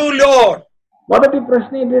are you, Lord? మొదటి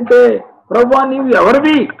ప్రశ్న ఏంటంటే ప్రభువా నీవు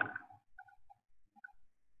ఎవరివి?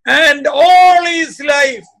 And all his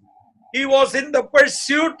life he was in the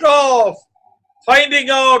pursuit of finding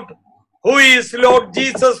out who is Lord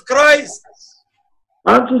Jesus Christ.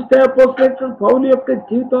 మనం చూస్తే అపోస్తలుడైనటువంటి పౌలు యొక్క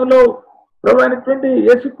జీవితంలో ప్రభువైనటువంటి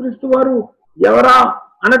యేసుక్రీస్తు వారు ఎవరా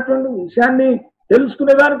అన్నటువంటి విషయాన్ని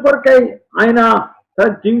తెలుసుకునే దాని కొరకై ఆయన తన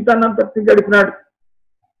జీవితాన్ని అంతటి గడిపినాడు.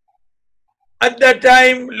 At that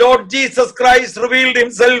time, Lord Jesus Christ revealed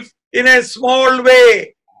himself in a small way.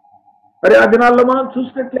 మరి ఆ దినాల్లో మనం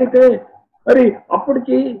చూసినట్లయితే మరి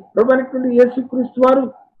అప్పటికి ప్రభువైనటువంటి యేసుక్రీస్తు వారు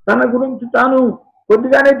తన గురించి తాను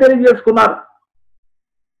కొద్దిగానే తెలియజేసుకున్నారు.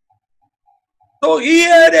 So he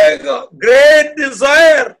had a great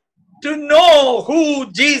desire to know who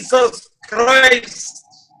Jesus Christ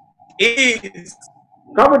is.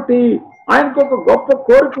 కాబట్టి ఆయనకు ఒక గొప్ప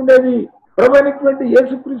కోరిక ఉండేది. ప్రభువైనటువంటి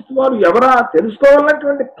యేసుక్రీస్తు వారు ఎవరా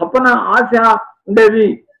తెలుసుకోవాలన్నటువంటి తపన ఆశ ఉండేది.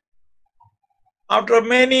 After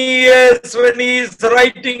many years, when he is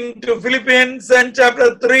writing to Philippians and chapter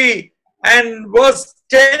 3 and verse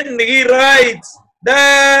 10, he writes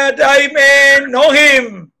that I may know him.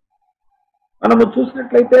 మనము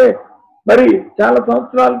చూసినట్లయితే మరి చాలా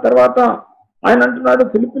సంవత్సరాల తర్వాత ఆయన అంటున్నాడు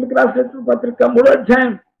ఫిలిప్పీలకు రాసినటువంటి పత్రిక 3వ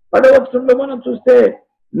అధ్యాయం 10వ వచనంలో మనం చూస్తే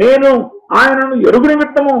నేను ఆయనను ఎరుగు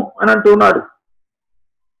నిమిత్తము అని అంటున్నాడు.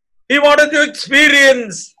 He wanted to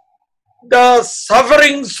experience the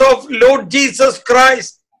sufferings of Lord Jesus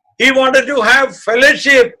Christ. He wanted to have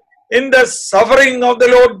fellowship in the suffering of the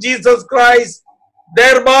Lord Jesus Christ.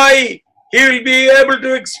 Thereby, he will be able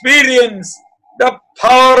to experience the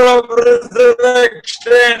power of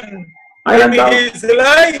resurrection in his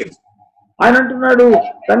life. ఆయన అంటున్నాడు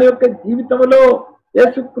తన యొక్క జీవితంలో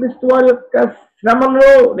యేసుక్రీస్తు వారి యొక్క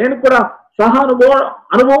శ్రమలో నేను కూడా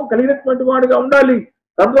అనుభవం కలిగినటువంటి వాడిగా ఉండాలి.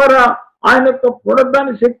 తద్వారా ఆయన యొక్క పునరుద్ధాన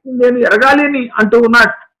శక్తిని నేను ఎరగాలి అని అంటూ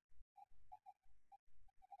ఉన్నాడు.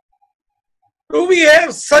 Do we have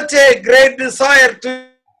such a great desire to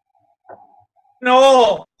know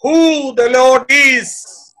who the Lord is?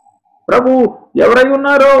 ప్రభు ఎవరై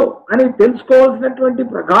ఉన్నారో అని తెలుసుకోవాల్సినటువంటి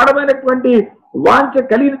ప్రగాఢమైనటువంటి వాంఛ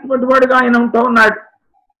కలిగినటువంటి వాడుగా ఆయన ఉంటూ ఉన్నాడు.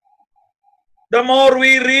 The more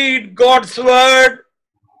we read God's word,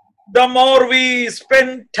 the more we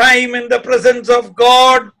spend time in the presence of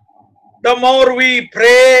God, the more we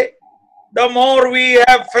pray, the more we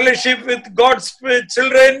have fellowship with God's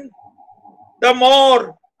children, the more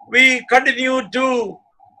we continue to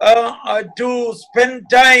spend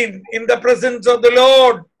time in the presence of the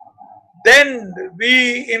Lord, then we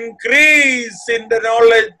increase in the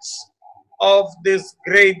knowledge of this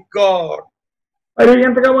great God. మరి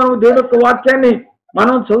ఎంతగా మనం దేవుని యొక్క వాక్యాన్ని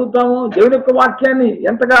మనం చదువుతాము, దేవుని యొక్క వాక్యాన్ని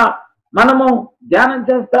ఎంతగా మనము ధ్యానం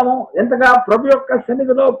చేస్తాము, ఎంతగా ప్రభు యొక్క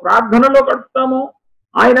సన్నిధిలో ప్రార్థనలో గడుపుతాము,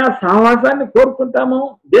 ఆయన సహవాసాన్ని కోరుకుంటాము,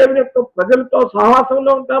 దేవుని యొక్క ప్రజలతో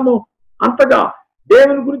సహవాసంలో ఉంటాము, అంతగా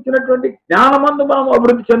దేవుని గురించినటువంటి జ్ఞానమందు మనం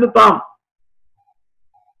అభివృద్ధి చెందుతాం.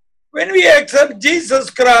 When we accept Jesus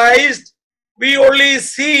Christ, we only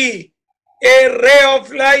see a ray of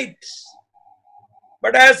light.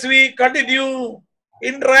 But as we continue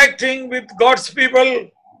interacting with God's people,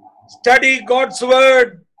 study God's word,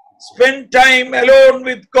 spend time alone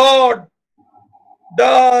with God,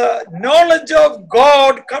 the knowledge of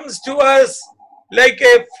God comes to us like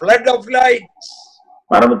a flood of light.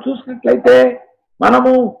 మనము చూసినట్లయితే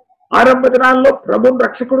మనము ఆరంభ దినాల్లో ప్రభువుని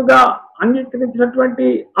రక్షకుడుగా అంగీకరించినటువంటి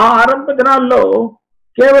ఆ ఆరంభ దినాల్లో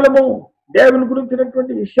కేవలము దేవుని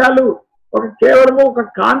గురించినటువంటి విషయాలు కేవలము ఒక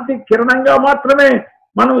కాంతి కిరణంగా మాత్రమే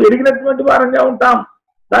మనం ఎరిగినటువంటి వారంగా ఉంటాం.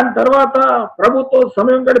 దాని తర్వాత ప్రభుతో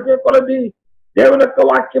సమయం గడిపే కొలది, దేవుని యొక్క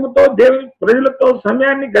వాక్యముతో దేవుని ప్రజలతో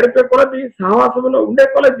సమయాన్ని గడిపే కొలది, సహవాసంలో ఉండే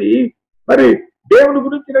కొలది మరి దేవుని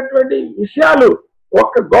గురించినటువంటి విషయాలు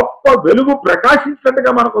ఒక గొప్ప వెలుగు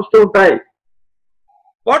ప్రకాశించినట్టుగా మనకు వస్తూ ఉంటాయి.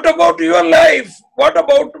 What about your life? What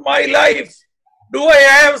about my life? Do I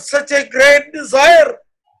have such a great desire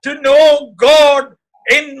to know God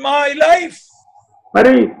in my life?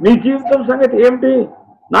 మరి నీ జీవితం సంగతి ఏమిటి?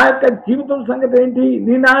 నా యొక్క జీవితం సంగతి ఏంటి?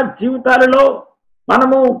 నీ నా జీవితాలలో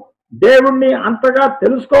మనము దేవుణ్ణి అంతగా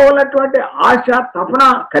తెలుసుకోవాలన్నటువంటి ఆశ తపన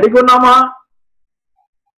కలిగి ఉన్నామా?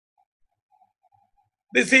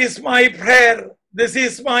 This is my prayer. This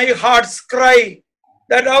is my heart's cry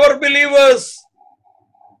that our believers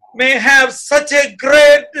may have such a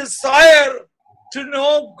great desire to know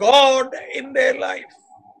God in their life.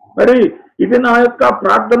 మరి ఇది నా యొక్క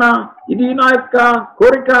ప్రార్థన, ఇది నా యొక్క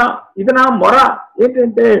కోరిక, ఇది నా మొర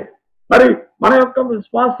ఏంటంటే మరి మన యొక్క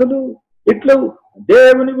విశ్వాసులు ఇట్లు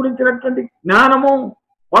దేవుని గురించినటువంటి జ్ఞానము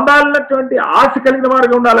పొందాలన్నటువంటి ఆశ కలిగిన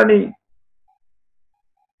వారుగా ఉండాలని.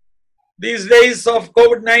 These days of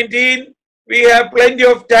COVID-19, we have plenty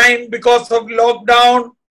of time because of lockdown.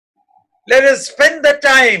 Let us spend the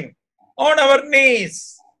time on our knees.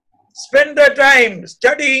 Spend the time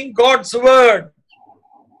studying God's word.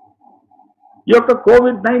 ఈ యొక్క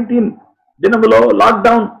COVID-19 దినములో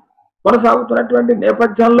లాక్డౌన్ కొనసాగుతున్నటువంటి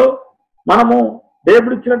నేపథ్యంలో మనము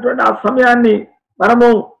దేవుడిచ్చినటువంటి ఆ సమయాన్ని మనము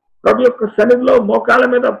ప్రభు యొక్క సన్నిధిలో మోకాళ్ళ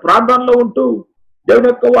మీద ప్రార్థనలో ఉంటూ దేవుని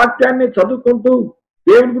యొక్క వాక్యాన్ని చదువుకుంటూ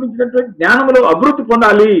దేవుని గురించినటువంటి జ్ఞానములో అభివృద్ధి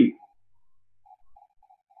పొందాలి.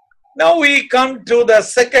 Now we come to the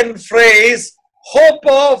second phrase, hope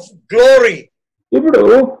of glory. ఇప్పుడు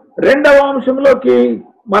రెండవ అంశంలోకి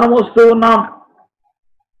మనం వస్తూ ఉన్నాం.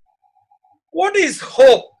 What is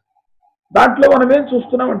hope? దాంట్లో మనం ఏం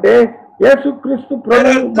చూస్తున్నామంటే యేసుక్రీస్తు ప్రభు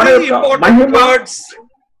మన యొక్క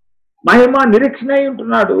మహిమ నిరీక్షణ అయి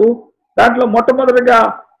ఉంటున్నాడు. దాంట్లో మొట్టమొదటిగా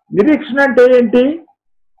నిరీక్షణ అంటే ఏంటి?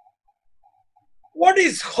 What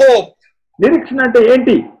is hope? నిరీక్షణ అంటే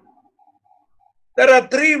ఏంటి? There are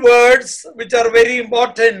three words which are very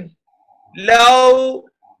important: love,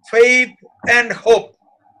 faith and hope.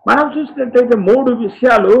 మనం చూసినట్టయితే మూడు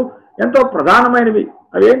విషయాలు ఎంతో ప్రధానమైనవి.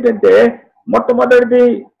 అవి ఏంటంటే మొట్టమొదటిది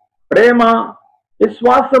ప్రేమ,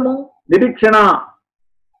 విశ్వాసము, నిరీక్షణ.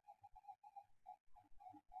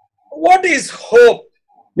 What is hope?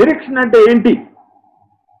 నిరీక్షణ అంటే ఏంటి?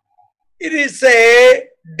 It is a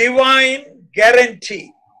divine guarantee.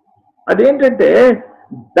 అదేంటంటే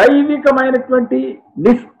దైవికమైనటువంటి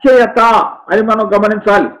నిశ్చయత అని మనం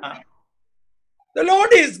గమనించాలి. The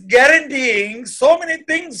Lord is guaranteeing so many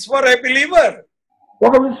things for a believer.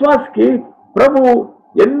 ఒక విశ్వాసికి ప్రభు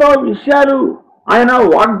ఎన్నో విషయాలు ఆయన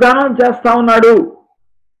వాగ్దానం చేస్తా ఉన్నాడు.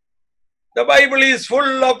 The Bible is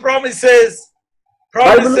full of promises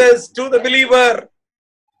to the believer.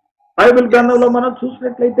 Bible గ్రంథంలో మనం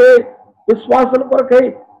చూసినట్లయితే విశ్వాసుల కొరకై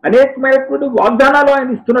అనేకమైనటువంటి వాగ్దానాలు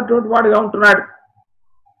ఆయన ఇస్తున్నటువంటి వాడుగా ఉంటున్నాడు.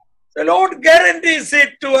 The Lord guarantees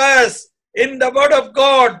it to us in the word of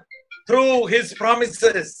God through his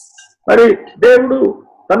promises. మరి దేవుడు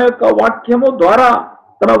తన యొక్క వాక్యము ద్వారా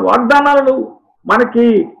తన వాగ్దానాలను మనకి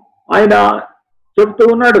ఆయన చెబుతూ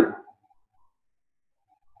ఉన్నాడు.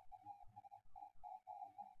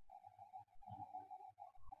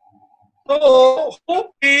 So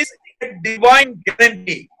hope is a divine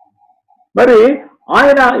guarantee. మరి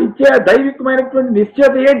ఆయన ఇచ్చే దైవికమైనటువంటి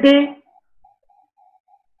నిశ్చయత ఏంటి?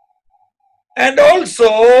 And also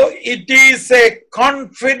it is a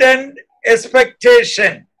confident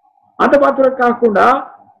expectation. అంత మాత్రం కాకుండా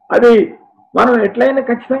అది మనం ఎట్లయినా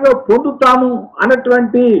ఖచ్చితంగా పొందుతాము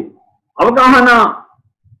అన్నటువంటి అవగాహన.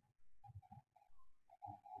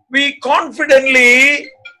 We confidently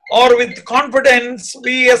or with confidence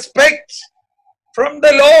we expect from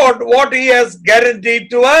the Lord what he has guaranteed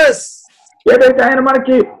to us. ఏదైతే ఆయన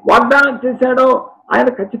మనకి వాగ్దానం చేశాడో ఆయన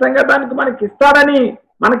ఖచ్చితంగా దానికి మనకి ఇస్తాడని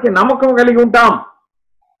మనకి నమ్మకం కలిగి ఉంటాం.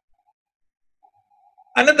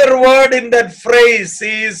 Another word in that phrase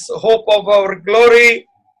is hope of our glory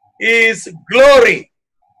is glory.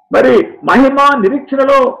 మరి మహిమ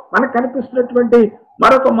నిరీక్షణలో మనకు కనిపిస్తున్నటువంటి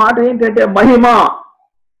మరొక మాట ఏంటంటే మహిమ.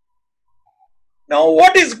 Now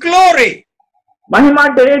what is glory? మహిమ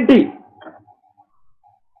అంటే ఏంటి?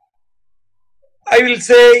 I will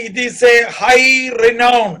say it is a high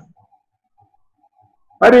renown.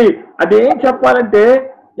 మరి అది ఏం చెప్పాలంటే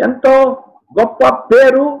ఎంతో గొప్ప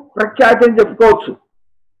పేరు ప్రఖ్యాతి అని చెప్పుకోవచ్చు.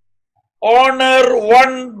 Honor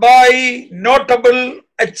won by notable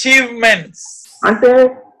achievements. అంటే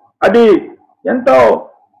అది ఎంతో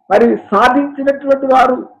మరి సాధించినటువంటి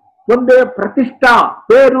వారు పొందే ప్రతిష్ట,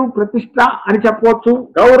 పేరు ప్రతిష్ట అని చెప్పవచ్చు,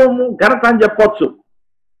 గౌరవము ఘనత అని చెప్పవచ్చు.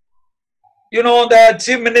 You know, the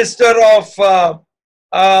chief minister of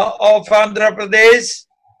Andhra Pradesh,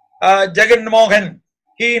 Jagan Mohan,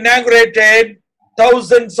 he inaugurated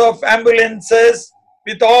thousands of ambulances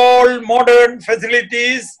with all modern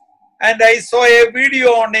facilities, and I saw a video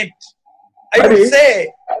on it. I would say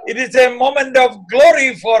it is a moment of glory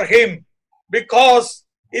for him because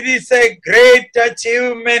it is a great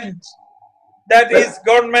achievement that his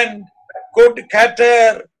government could cater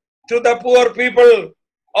to the poor people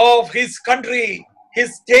of his country, his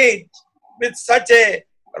state, with such a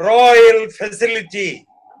royal facility.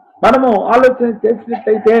 మనము ఆలోచన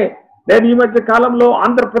చేసినట్లయితే నేను ఈ మధ్య కాలంలో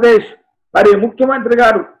ఆంధ్రప్రదేశ్ మరి ముఖ్యమంత్రి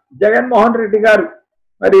గారు జగన్మోహన్ రెడ్డి గారు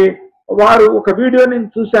మరి వారు ఒక వీడియో నేను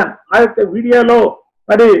చూశాను. ఆ యొక్క వీడియోలో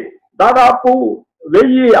మరి దాదాపు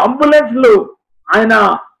 1000 అంబులెన్స్లు ఆయన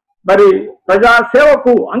మరి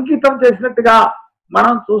ప్రజాసేవకు అంకితం చేసినట్టుగా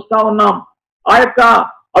మనం చూస్తా ఉన్నాం. ఆ యొక్క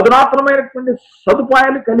అధునాతనమైనటువంటి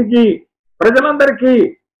సదుపాయాలు కలిగి ప్రజలందరికీ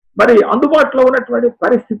మరి అందుబాటులో ఉన్నటువంటి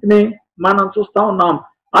పరిస్థితిని మనం చూస్తా ఉన్నాం.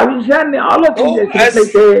 ఆ విషయాన్ని ఆలోచన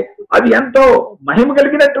చేసినట్లయితే అది ఎంతో మహిమ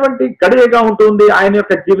కలిగినటువంటి గడియగా ఉంటుంది ఆయన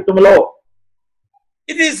యొక్క జీవితంలో.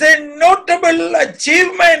 It is a notable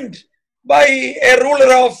achievement by a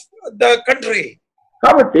ruler of the country.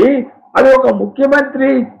 కాబట్టి అది ఒక ముఖ్యమంత్రి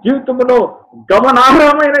జీవితంలో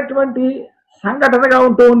గమనార్హమైనటువంటి సంఘటనగా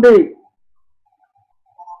ఉంటుంది.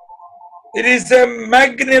 It is a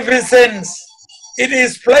magnificence, it is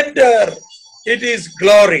splendor, it is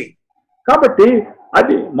glory. కాబట్టి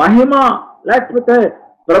అది మహిమ లేకపోతే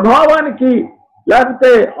ప్రభావానికి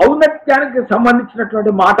లేకపోతే ఔన్నత్యానికి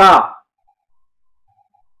సంబంధించినటువంటి మాట.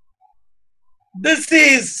 This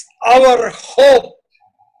is our hope.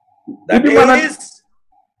 That is,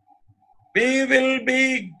 we will be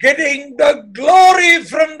getting the glory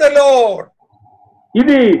from the Lord.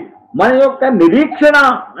 ఇది మన యొక్క నిరీక్షణ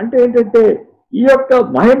అంటే ఏంటంటే ఈ యొక్క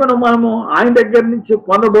మహిమను మనము ఆయన దగ్గర నుంచి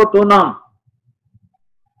పొందబోతున్నాం.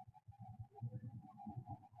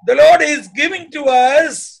 The Lord is giving to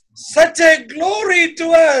us such a glory to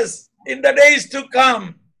us in the days to come.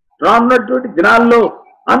 రానున్నటువంటి దినాల్లో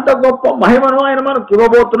అంత గొప్ప మహిమను ఆయన మనకు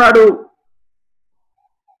ఇవ్వబోతున్నాడు.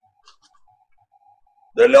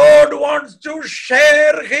 The Lord wants to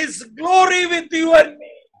share His glory with you and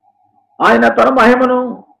me. ఆయన తన మహిమను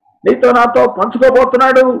నీతో నాతో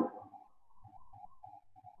పంచుకోబోతున్నాడు.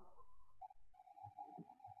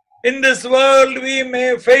 In this world we may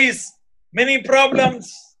face many problems.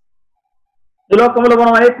 ఈ లోకంలో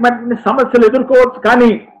మనం అనేకమైన సమస్యలు ఎదుర్కోవచ్చు,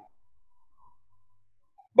 కానీ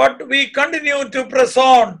but we continue to press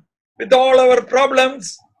on with all our problems,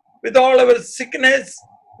 with all our sickness,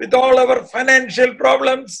 with all our financial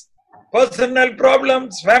problems, personal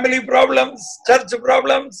problems, family problems, church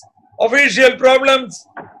problems, official problems,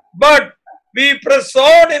 but we press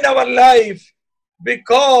on in our life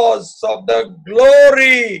because of the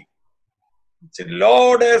glory which the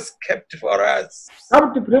Lord has kept for us.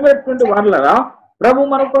 కాబట్టి ప్రియమైనటువంటి వారలారా, ప్రభు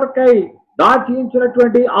మన కొరకై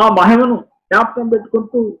దాచించినటువంటి ఆ మహిమను జ్ఞాపకం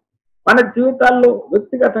పెట్టుకుంటూ మన జీవితాల్లో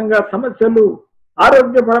వ్యక్తిగతంగా సమస్యలు,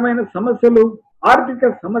 ఆరోగ్యపరమైన సమస్యలు, ఆర్థిక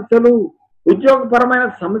సమస్యలు, ఉద్యోగపరమైన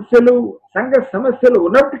సమస్యలు, సంఘ సమస్యలు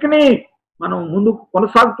ఉన్నప్పటికీ మనం ముందుకు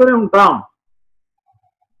కొనసాగుతూనే ఉంటాం.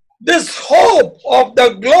 This hope of the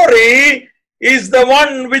glory is the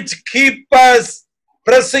one which keeps us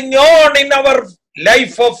pressing on in our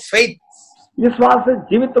life of faith. విశ్వాస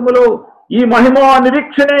జీవితంలో ఈ మహిమ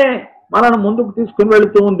నిరీక్షణే మనను ముందుకు తీసుకుని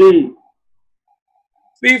వెళుతూ ఉంది.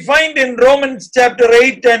 We find in Romans chapter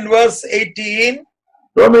 8 and verse 18.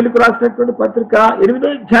 రోమీయులకు రాసినటువంటి పత్రిక 8వ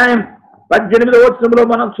అధ్యాయం 18వ వచనంలో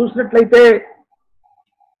మనం చూసినట్లయితే,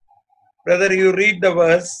 brother, you read the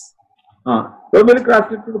verse. రోమీయులకు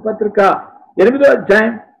రాసినటువంటి పత్రిక 8వ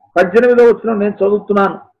అధ్యాయం 18వ వచనం నేను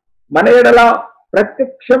చదువుతున్నాను. మన ఎడల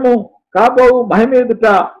ప్రత్యక్షము కాబోవు మహిమ ఎదుట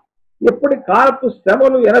ఎప్పటి కాలపు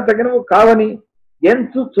శ్రమలు ఎనతగినవు కావని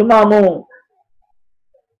ఎంచుచున్నాము.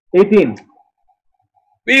 18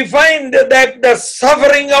 we find that the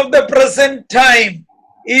suffering of the present time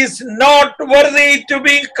is not worthy to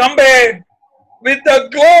be compared with the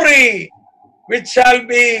glory which shall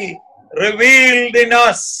be revealed in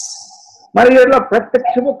us. మరి ఇలా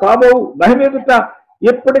ప్రత్యక్షము కాబోవు మహిమ ఎదుట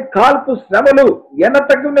ఎప్పటి కాల్పు శ్రమలు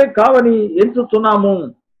ఎనతగునే కావని ఎంచుతున్నాము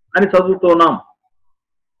అని చదువుతున్నాం.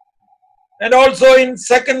 And also in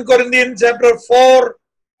 2 Corinthians chapter 4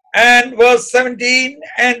 and verse 17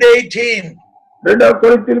 and 18. రెండవ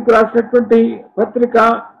కొరింథీయులకు రాసినటువంటి పత్రిక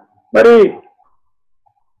మరి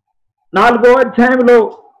 4వ అధ్యాయంలో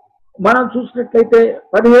మనం చూసినట్లయితే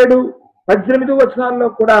 17, 18 వచనాల్లో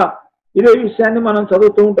కూడా ఇదే విషయాన్ని మనం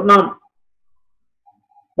చదువుతూ ఉంటున్నాం.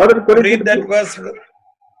 మొదటి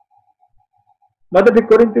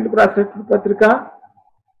కొరింథీయులకు రాసినటువంటి పత్రిక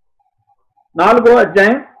 4వ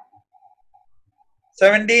అధ్యాయం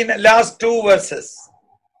 17, last 2 verses.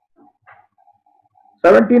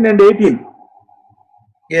 17 and 18.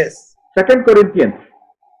 Yes. 2 Corinthians.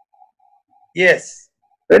 Yes.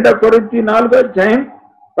 2 కొరింథీ 4వ అధ్యాయం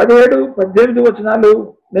 17, 18 వచనాలు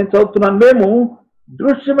నేను చదువుతున్నాను. మేము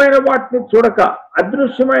దృశ్యమైన వాటిని చూడక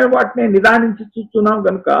అదృశ్యమైన వాటిని నిదానించి చూస్తున్నాం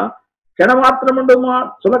కనుక క్షణమాత్రముండు మా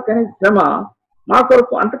చులకని శ్రమ మా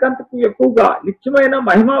కొరకు అంతకంతకు ఎక్కువగా నిత్యమైన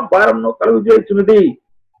మహిమ భారమును కలుగజేయుచున్నది.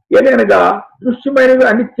 ఏలైనగా దృశ్యమైనవి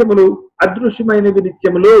అనిత్యములు, అదృశ్యమైనవి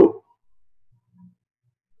నిత్యములు.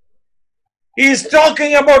 He is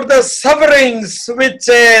talking about the sufferings which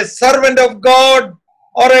a servant of God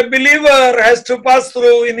or a believer has to pass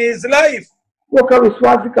through in his life. ఒక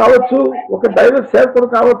విశ్వాసి కావచ్చు, ఒక దైవ సేవకుడు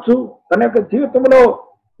కావచ్చు, తన యొక్క జీవితంలో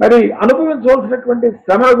మరి అనుభవించవలసినటువంటి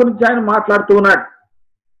శ్రమల గురించి ఆయన మాట్లాడుతూ ఉన్నాడు.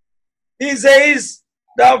 He says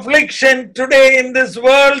the affliction today in this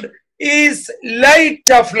world is light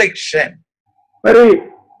affliction. మరి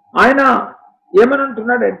ఆయన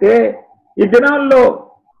ఏమనంటున్నాడంటే ఈ దినాల్లో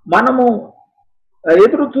మనము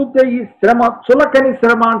ఎదురు చూసే ఈ శ్రమ చులకని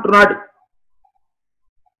శ్రమ అంటున్నాడు.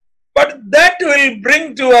 But that will bring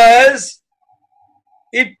to us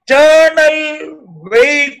eternal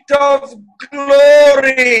weight of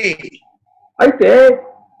glory. అయితే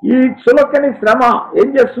ఈ చులకని శ్రమ ఏం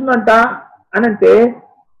చేస్తుందంట అనంటే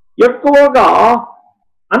ఎక్కువగా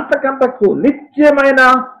అంతకంతకు నిత్యమైన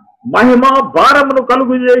మహిమ భారమును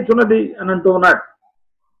కలుగజేయుచున్నది అని అంటూ ఉన్నాడు.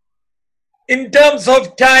 In terms of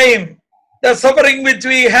time, the suffering which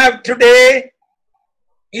we have today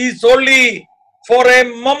is only for a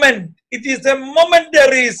moment. It is a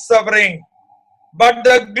momentary suffering. But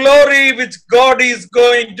the glory which God is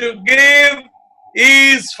going to give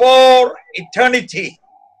is for eternity.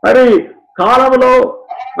 మరి కాలంలో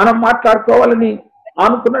మనం మాట్లాడుకోవాలని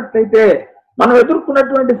అనుకున్నట్లయితే మనం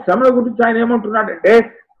ఎదుర్కొన్నటువంటి శ్రమల గురించి ఆయన ఏమంటున్నాడంటే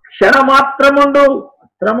క్షణమాత్రముండు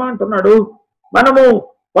శ్రమ అంటున్నాడు. మనము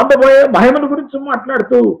పొందబోయే మహిమను గురించి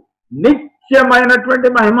మాట్లాడుతూ నిత్యమైనటువంటి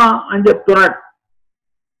మహిమ అని చెప్తున్నాడు.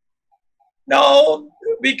 Now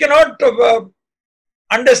we cannot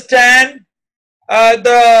understand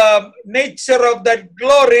the nature of that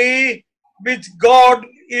glory which God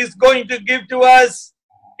is going to give to us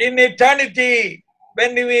in eternity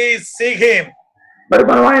when we see Him,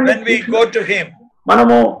 when we go to Him.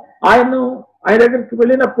 మనము ఆయన దగ్గరికి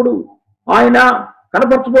వెళ్ళినప్పుడు ఆయన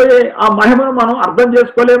కనపరచబోయే ఆ మహిమను మనం అర్థం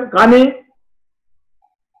చేసుకోలేము. కానీ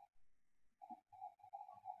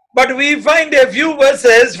but we find a few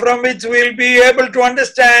verses from which we will be able to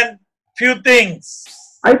understand few things.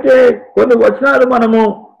 అయితే కొన్ని వచనాలు మనము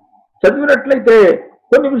చదివినట్లయితే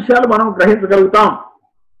కొన్ని విషయాలు మనం గ్రహించగలుగుతాం.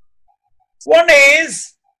 One is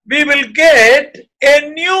we will get a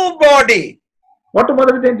new body.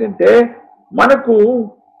 మొట్టమొదటిది ఏంటంటే మనకు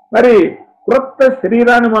మరి క్రొత్త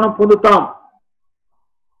శరీరాన్ని మనం పొందుతాం.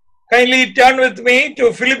 Kindly turn with me to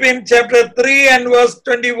Philippians chapter 3 and verse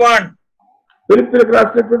 21. ఫిలిప్పీయులకు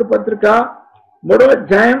రాసినటువంటి పత్రిక 3వ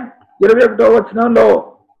అధ్యాయం 21వ వచనంలో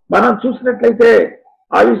మనం చూసినట్లయితే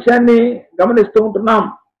ఆ విషయాన్ని గమనిస్తూ ఉంటున్నాం.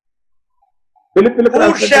 ఫిలిప్పీయులకు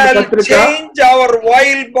రాసినటువంటి పత్రిక change our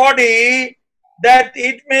vile body that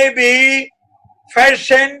it may be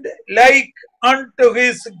fashioned like unto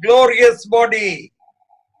his glorious body.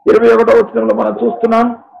 21వ వచనంలో మనం చూస్తున్నాం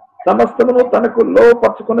సమస్తమును తనకు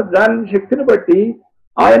లోపర్చుకున్న జాలిన శక్తిని బట్టి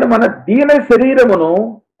ఆయన మన దీన శరీరమును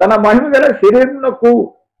తన మహిమ గల శరీరమునకు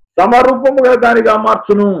సమరూపము గల దానిగా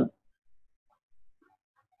మార్చును.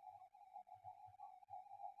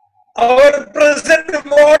 Our present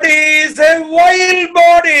body is a vile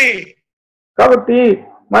body. కాబట్టి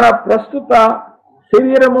మన ప్రస్తుత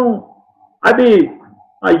శరీరము అది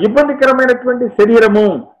ఇబ్బందికరమైనటువంటి శరీరము.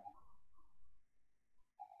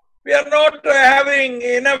 We are not having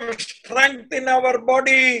enough strength in our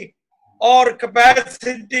body or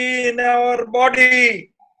capacity in our body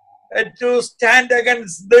to stand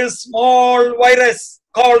against this small virus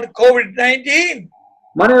called COVID-19.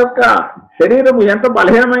 మన యొక్క శరీరం ఎంత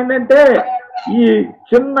బలహీనమైందంటే ఈ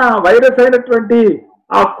చిన్న వైరస్ అయినటువంటి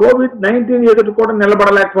ఆ COVID-19 ఎదుటి కూడా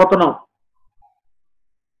నిలబడలేకపోతున్నాం.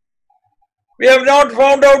 We have not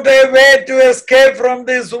found out a way to escape from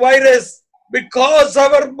this virus because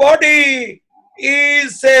our body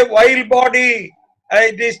is a wild body.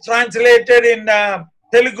 It is translated in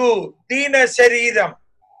Telugu, Dina Shariram,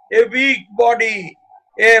 a weak body,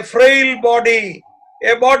 a frail body,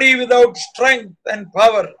 a body without strength and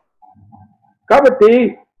power. కాబట్టి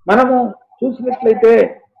మనము చూసినట్లయితే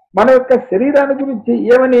మన యొక్క శరీరాన్ని గురించి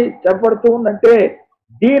ఏమని చెప్పబడుతూ ఉందంటే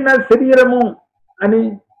దీన శరీరము అని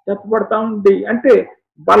చెప్పబడతా ఉంది. అంటే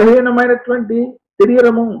బలహీనమైనటువంటి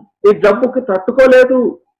శరీరము ఈ జబ్బుకి తట్టుకోలేదు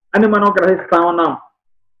అని మనం గ్రహిస్తా ఉన్నాం.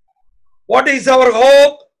 What is our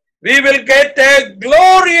hope? We will get a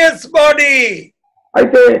glorious body.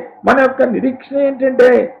 అయితే మన యొక్క నిరీక్షణ ఏంటంటే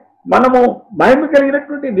మనము మహిమ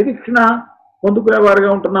కలిగినటువంటి నిరీక్షణ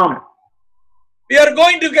పొందుకునేవారుగా ఉంటున్నాం. We are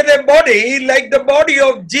going to get a body like the body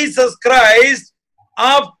of Jesus Christ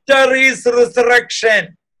after his resurrection.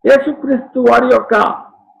 యేసుక్రీస్తు వారి యొక్క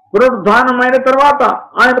పునరుద్ధానమైన తర్వాత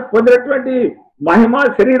ఆయన పొందినటువంటి మహిమ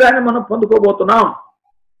శరీరాన్ని మనం పొందుకోబోతున్నాం.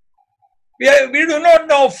 We do not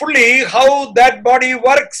know fully how that body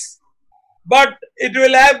works, but it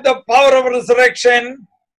will have the power of resurrection.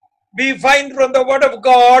 We find from the word of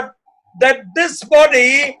God that this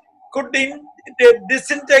body could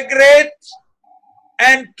disintegrate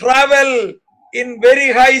and travel in very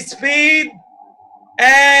high speed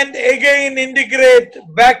and again integrate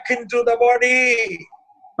back into the body.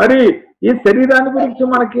 మరి ఈ శరీరాన్ని గురించి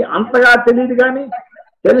మనకి అంతగా తెలియదు, కానీ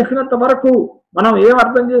తెలిసినంత వరకు మనం ఏం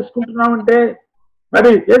అర్థం చేసుకుంటున్నామంటే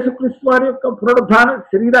మరి యేసుక్రీస్తు వారి యొక్క పునరుద్ధాన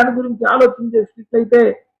శరీరాన్ని గురించి ఆలోచన చేసినట్లయితే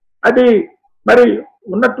అది మరి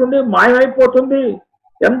ఉన్నట్టుండి మాయమైపోతుంది,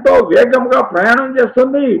 ఎంతో వేగంగా ప్రయాణం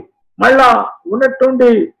చేస్తుంది, మళ్ళా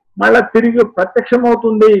ఉన్నట్టుండి మళ్ళా తిరిగి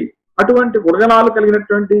ప్రత్యక్షమవుతుంది. అటువంటి గుణగణాలు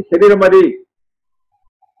కలిగినటువంటి శరీరం అది.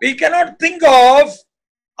 We cannot think of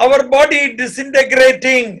our body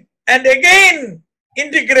disintegrating and again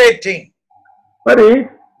integrating. మరి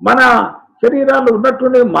మన శరీరాలు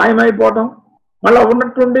ఉన్నట్టుండి మాయమైపోవడం, మళ్ళా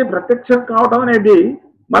ఉన్నట్టుండి ప్రత్యక్షం కావడం అనేది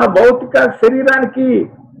మన భౌతిక శరీరానికి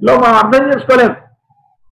మనం అర్థం చేసుకోలేం.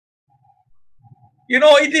 You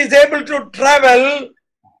know, it is able to travel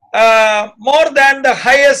more than the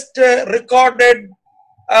highest recorded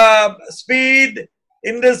speed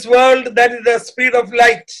in this world, that is the speed of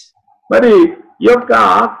light. మరి ఈ యొక్క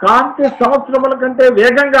కాంతి సంవత్సరముల కంటే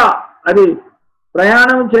వేగంగా అది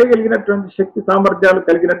ప్రయాణం చేయగలిగినటువంటి శక్తి సామర్థ్యాలు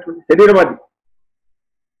కలిగినటువంటి శరీరం అది.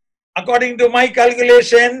 According to my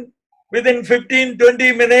calculation, within 15-20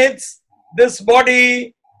 minutes, this body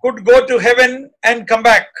could go to heaven and come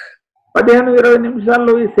back. 15-20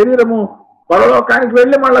 నిమిషాల్లో ఈ శరీరము పరలోకానికి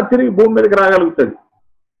వెళ్ళి మళ్ళీ తిరిగి భూమి మీదకి రాగలుగుతుంది.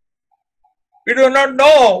 We do not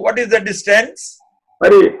know what is the distance.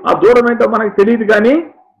 మరి ఆ దూరం ఏంటో మనకు తెలియదు, కానీ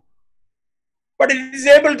but it is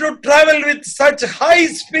able to travel with such high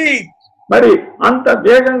speed. మరి అంత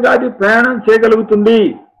వేగంగా అది ప్రయాణం చేయగలుగుతుంది.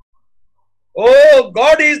 Oh,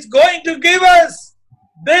 God is going to give us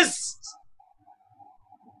this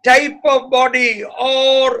type of body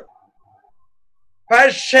or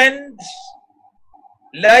fashioned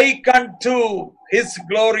like unto his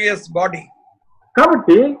glorious body.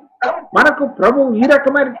 కాబట్టి మనకు ప్రభు ఈ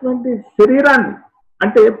రకమైనటువంటి శరీరాన్ని,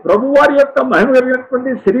 అంటే ప్రభు వారి యొక్క మహిమ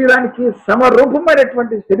కలిగినటువంటి శరీరానికి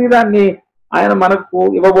సమరూపమైనటువంటి శరీరాన్ని ఆయన మనకు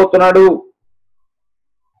ఇవ్వబోతున్నాడు.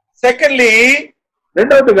 Secondly,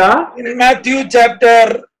 రెండవదిగా in Matthew chapter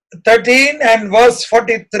 13 and verse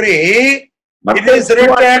 43, it is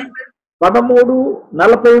written,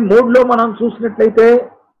 13:43 మనం చూసినట్లయితే,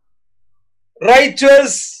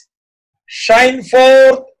 righteous shine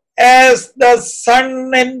forth as the sun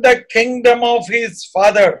in the kingdom of his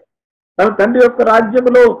father. తన తండ్రి యొక్క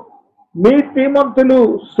రాజ్యములో నీతిమంతులు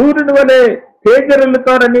సూర్యుని వలె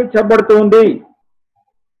తేజరిల్లుతారని చెప్పబడుతుంది.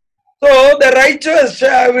 So the righteous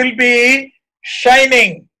will be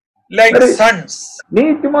shining like suns.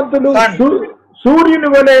 నీతిమంతులు సూర్యుని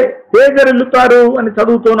వలె తేజరిల్లుతారు అని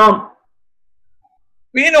చదువుతున్నాం.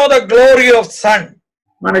 We know the glory of sun.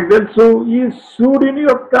 మనకు తెలుసు ఈ సూర్యుని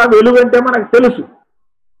యొక్క వెలుగు అంటే మనకు తెలుసు.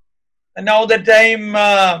 And now the time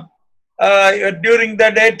during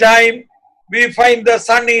the daytime we find the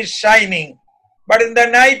sun is shining, but in the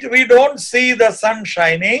night we don't see the sun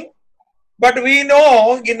shining. But we know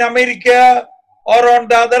in America or on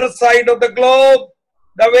the other side of the globe,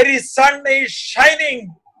 the very sun is shining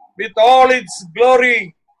with all its glory,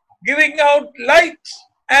 giving out light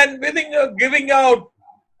and giving out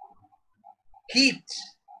heat.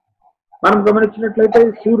 మనం గమనించినట్లయితే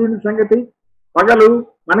సూర్యుని సంగతి పగలు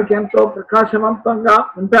మనకి ఎంతో ప్రకాశవంతంగా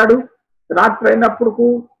ఉంటాడు, రాత్రి అయినప్పుడు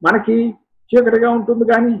మనకి చీకటిగా ఉంటుంది.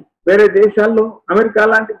 కానీ వేరే దేశాల్లో, అమెరికా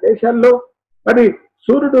లాంటి దేశాల్లో మరి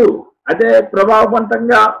సూర్యుడు అదే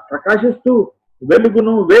ప్రభావవంతంగా ప్రకాశిస్తూ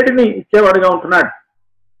వెలుగును వేడిని ఇచ్చేవాడుగా ఉంటున్నాడు.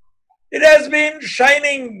 It has been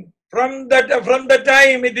shining from the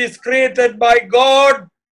time it is created by God,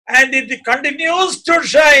 and it continues to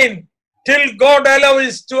shine till God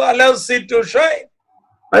allows it to shine.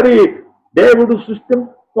 మరి దేవుడు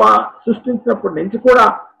సృష్టించినప్పటి నుంచి కూడా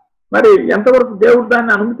మరి ఎంతవరకు దేవుడు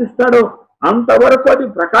దాన్ని అనుమతిస్తాడో అంతవరకు అది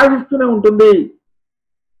ప్రకాశిస్తూనే ఉంటుంది.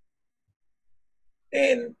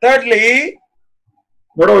 Thirdly,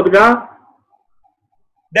 మూడవదిగా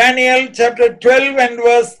Daniel chapter 12 and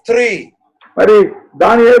verse 3. మరి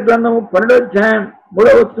దానియేలు గ్రంథము 12వ అధ్యాయం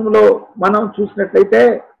 3వ వచనంలో మనం చూసినట్లయితే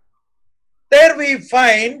there we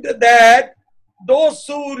find that those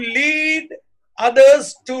who lead others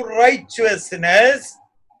to righteousness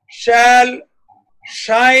shall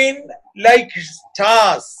shine like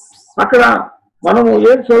stars. అక్కడ మనము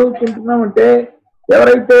ఏం చదువుకుంటున్నామంటే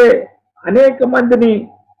ఎవరైతే అనేక మందిని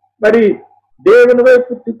మరి దేవుని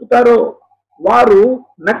వైపు తిప్పుతారో వారు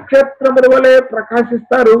నక్షత్రముల వలె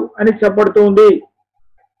ప్రకాశిస్తారు అని చెప్పబడుతుంది.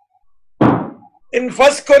 In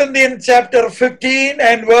 1 Corinthians chapter 15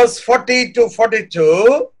 and verse 40 to 42,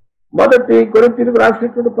 మొదటి కొరింథీయులకు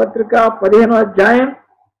రాసినటువంటి పత్రిక 15వ అధ్యాయం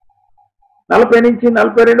 40 నుంచి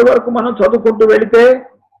 42 వరకు మనం చదువుకుంటూ వెళితే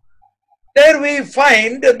there we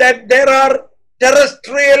find that there are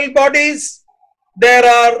terrestrial bodies, there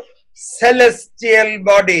are celestial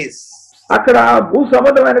bodies. అక్కడ భూ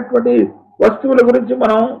సంబంధమైనటువంటి వస్తువుల గురించి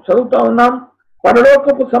మనం చదువుతూ ఉన్నాం,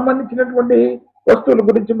 పరలోకపు సంబంధించినటువంటి వస్తువుల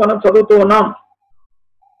గురించి మనం చదువుతూ ఉన్నాం.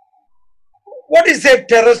 What is a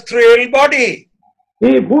terrestrial body?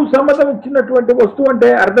 ఈ భూ సంబంధం ఇచ్చినటువంటి వస్తువు అంటే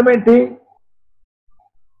అర్థం ఏంటి?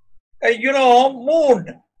 Moon,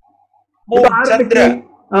 Chandra,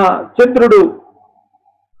 చంద్రుడు,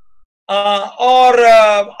 or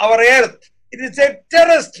our earth. It is a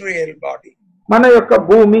terrestrial body. మన యొక్క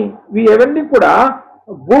భూమి, ఇవన్నీ కూడా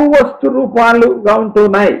భూవస్తు రూపాలుగా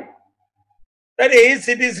ఉంటున్నాయి. That is,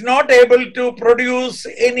 it is not able to produce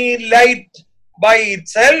any light by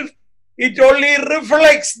itself. It only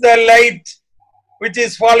reflects the light which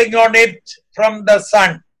is falling on it from the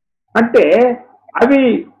sun. అంటే అవి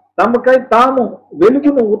తమకై తాము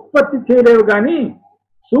వెలుగును ఉత్పత్తి చేయలేవు, కానీ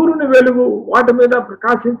సూర్యుని వెలుగు వాటి మీద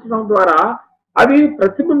ప్రకాశించడం ద్వారా అవి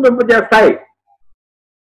ప్రతిబింబింపజేస్తాయి.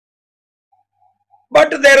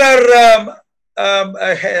 But there are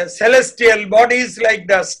celestial bodies like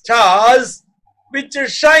the stars which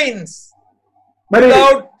shines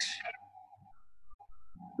without.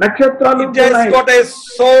 నక్షత్రాలు It has got a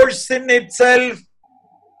source in itself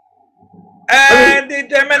and it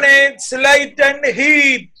emanates light and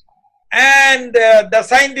heat, and the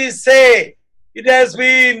scientists say it has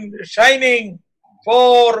been shining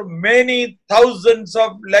for many thousands of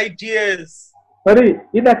light years. మరి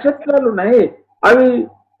ఈ నక్షత్రాలు ఉన్నాయి, అవి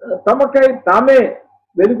తమకై తామే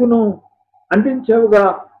వెలుగును అంటించేవిగా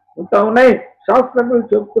ఉంటా ఉన్నాయి. శాస్త్రజ్ఞులు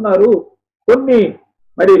చెబుతున్నారు కొన్ని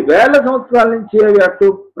మరి వేల సంవత్సరాల నుంచి అవి అటు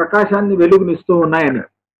ప్రకాశాన్ని వెలుగునిస్తూ ఉన్నాయని.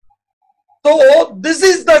 So this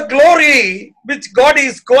is the glory which God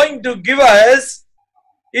is going to give us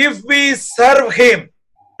if we serve Him.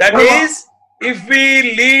 That is, if we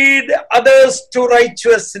lead others to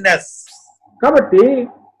righteousness. కాబట్టి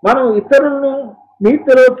మనం ఇతరులను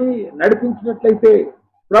నీతిలోకి నడిపించినట్లయితే,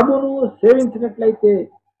 ప్రభువును సేవించినట్లయితే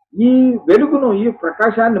ఈ వెలుగును, ఈ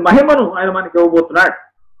ప్రకాశాన్ని, మహిమను ఆయన మనకి ఇవ్వబోతున్నాడు.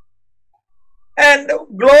 And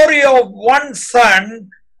glory of one son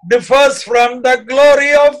differs from the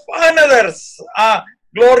glory of another.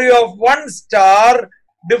 Glory of one star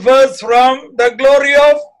differs from the glory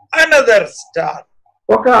of another star.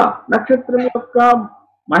 ఒక నక్షత్రం యొక్క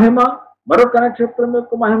మహిమ మరొక నక్షత్రం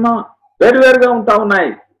యొక్క మహిమ వేరువేరుగా ఉంటా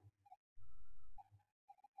ఉన్నాయి.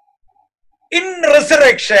 In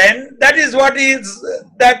resurrection, that is what is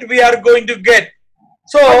that we are going to get.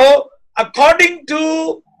 So, according to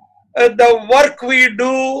the work we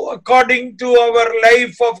do, according to our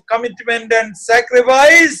life of commitment and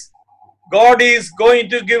sacrifice, God is going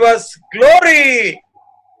to give us glory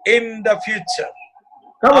in the future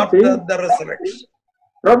after the resurrection.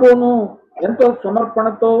 ప్రభువును ఎంతో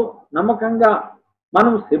సమర్పణతో నమ్మకంగా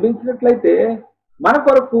మనం సేవించినట్లయితే మన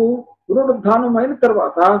కొరకు పునరుద్ధానం అయిన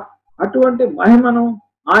తర్వాత అటువంటి మహిమను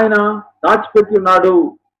ఆయన దాచిపెట్టి ఉన్నాడు.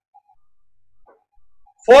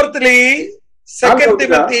 Fourthly, 2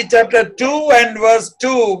 Timothy chapter 2 and verse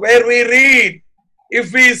 2, where we read, if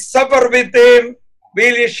we suffer with him, we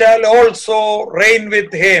shall also reign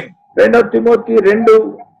with him. 2 Timothy 2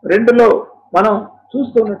 2లో మనం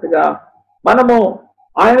చూస్తున్నట్టుగా మనము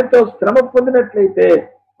ఆయనతో శ్రమ పొందినట్లయితే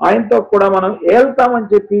ఆయనతో కూడా మనం ఏల్తామని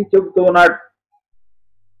చెప్పి చెబుతూ ఉన్నాడు.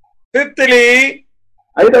 Fifthly,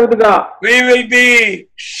 ఐదవదిగా we will be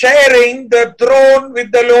sharing the throne with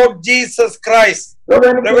the Lord Jesus Christ.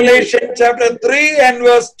 Revelation chapter 3 and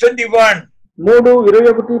verse 21.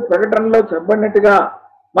 3:21 ప్రకటనలో చెప్పబడినట్టుగా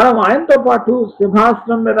మనం ఆయనతో పాటు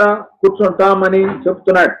సింహాసనం మీద కూర్చుంటామని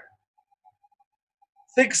చెప్తున్నాడు.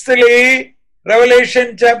 Sixthly, Revelation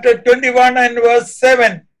chapter 21 and verse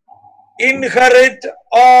 7. Inherit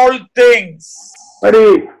all things. మరి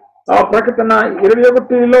ఆ ప్రకటన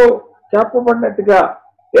 21లో చెప్పబడినట్టుగా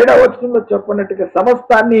 7వ వచనంలో చెప్పబడినట్టుగా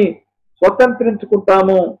సమస్తాన్ని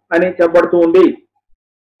స్వతంత్రించుకుంటాము అని చెప్పబడుతూ ఉంది.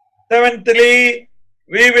 Seventhly,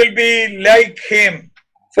 we will be like him.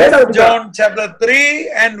 John chapter 3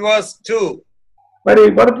 and verse 2. మరి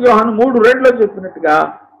మొదటి యోహాను 3:2లో చెప్పినట్టుగా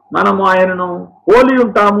మనము ఆయనను పోలి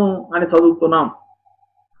ఉంటాము అని చదువుతున్నాం.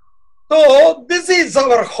 So this is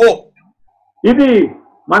our hope. ఇది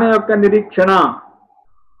మన యొక్క నిరీక్షణ.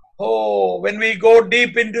 Oh, when we go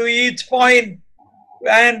deep into each point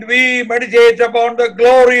and we meditate upon the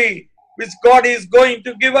glory which God is going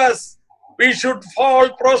to give us, we should fall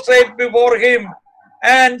prostrate before him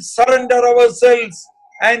and surrender ourselves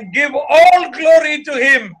and give all glory to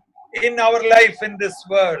him in our life in this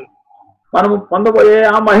world. మనము పొందబోయే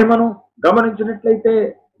ఆ మహిమను గమనించినట్లయితే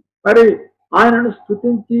మరి ఆయనను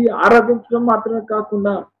స్తుతించి ఆరాధించడం మాత్రమే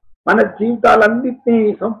కాకుండా మన జీవితాలన్నింటినీ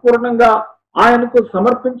సంపూర్ణంగా ఆయనకు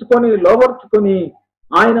సమర్పించుకొని లోబర్చుకొని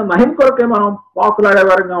ఆయన మహిమ కొరకే మనం పాకులాడే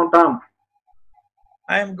వారంగా ఉంటాం.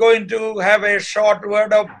 I am going to have a short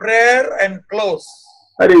word of prayer and close.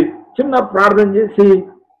 మరి చిన్న ప్రార్థన చేసి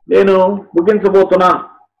నేను ముగించబోతున్నా.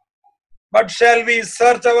 But shall we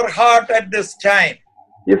search our heart at this time?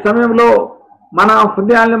 ఈ సమయంలో మన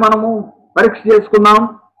హృదయాల్ని మనము పరీక్ష చేసుకుందాం.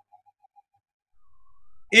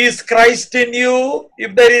 Is Christ in you?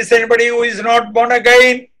 If there is anybody who is not born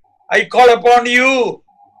again, I call upon you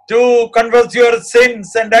to confess your sins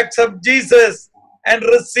and accept Jesus and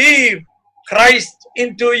receive Christ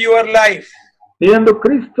into your life. నీయందు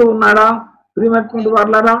క్రీస్తు ఉన్నాడా? ప్రియమైనటువంటి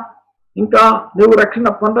వారలారా, ఇంకా నువ్వు రక్షణ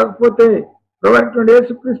పొందకపోతే ప్రభువైనటువంటి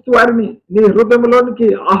యేసుక్రీస్తు వారిని నీ హృదయంలోనికి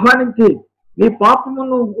ఆహ్వానించి నీ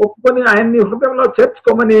పాపమును ఒప్పుకొని ఆయన్ని హృదయంలో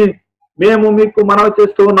చేర్చుకోమని మేము మీకు మనవి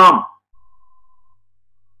చేస్తూ ఉన్నాం.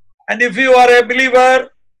 And if you are a believer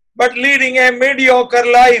but leading a mediocre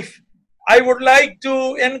life, I would like to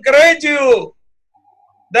encourage you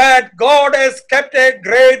that God has kept a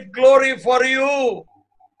great glory for you,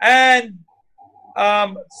 and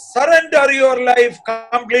surrender your life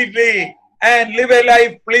completely and live a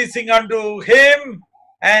life pleasing unto him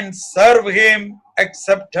and serve him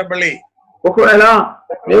acceptably. ఒకవేళ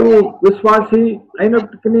నీవు విశ్వాసి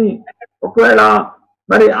అయినప్పటికీ ఒకవేళ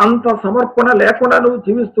మరి అంత సమర్పణ లేకుండా నువ్వు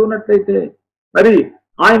జీవిస్తున్నట్లయితే మరి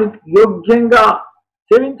ఆయనకు యోగ్యంగా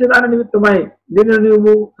సేవించదాని నిమిత్తమై నిన్ను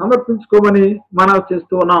నువ్వు సమర్పించుకోమని మనవి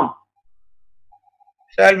చేస్తూ ఉన్నాం.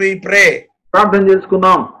 Shall we pray? ప్రార్థన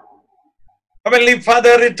చేసుకుందాం. Heavenly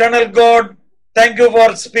Father, eternal God, thank you for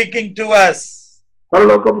speaking to us.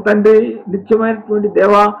 పరలోకపు తండ్రి, నిత్యమైనటువంటి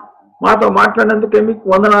దేవా, మాతో మాట్లాడినందుకే మీకు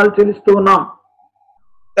వందనాలు చెల్లిస్తూ ఉన్నాం.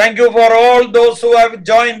 Thank you for all those who have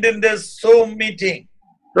joined in this Zoom meeting.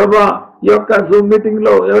 ప్రభువా, ఈ యొక్క జూమ్ మీటింగ్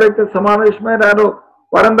లో ఎవరైతే సమావేశమైనారో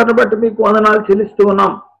వారందరిని బట్టి మీకు వందనాలు చెల్లిస్తూ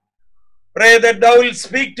ఉన్నాం. Pray that thou will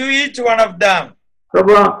speak to each one of them.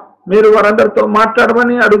 ప్రభువా, మీరు వారందరితో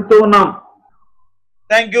మాట్లాడమని అడుగుతూ ఉన్నాం.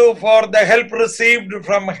 Thank you for the help received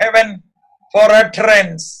from heaven for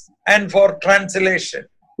utterance and for translation.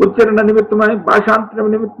 ఉచ్చారణ నిమిత్తమై, భాషాంతరం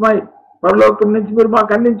నిమిత్తమై పరలోకం నుంచి మీరు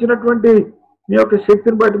మాకు అందించినటువంటి మీ యొక్క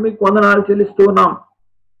శక్తిని బట్టి మీకు వందనాలు చెల్లిస్తూ ఉన్నాం.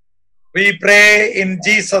 We pray in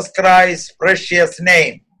Jesus Christ's precious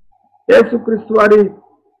name. యేసుక్రీస్తు వారి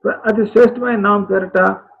అతి శ్రేష్టమైన నామం పేరిట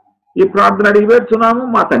ఈ ప్రార్థన అడిగి వేడుచున్నాము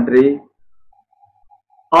మా తండ్రి.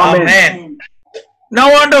 Amen. Now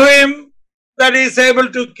unto him that is able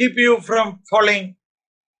to keep you from falling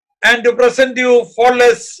and to present you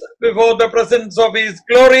faultless before the presence of his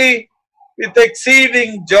glory with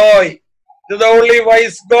exceeding joy, to the only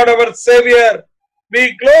wise God our Savior, be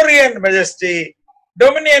glory and majesty,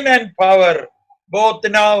 dominion and power, both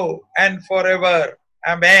now and forever.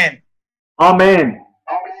 Amen. Amen.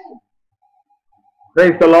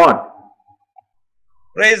 Praise the Lord.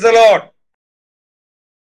 Praise the Lord.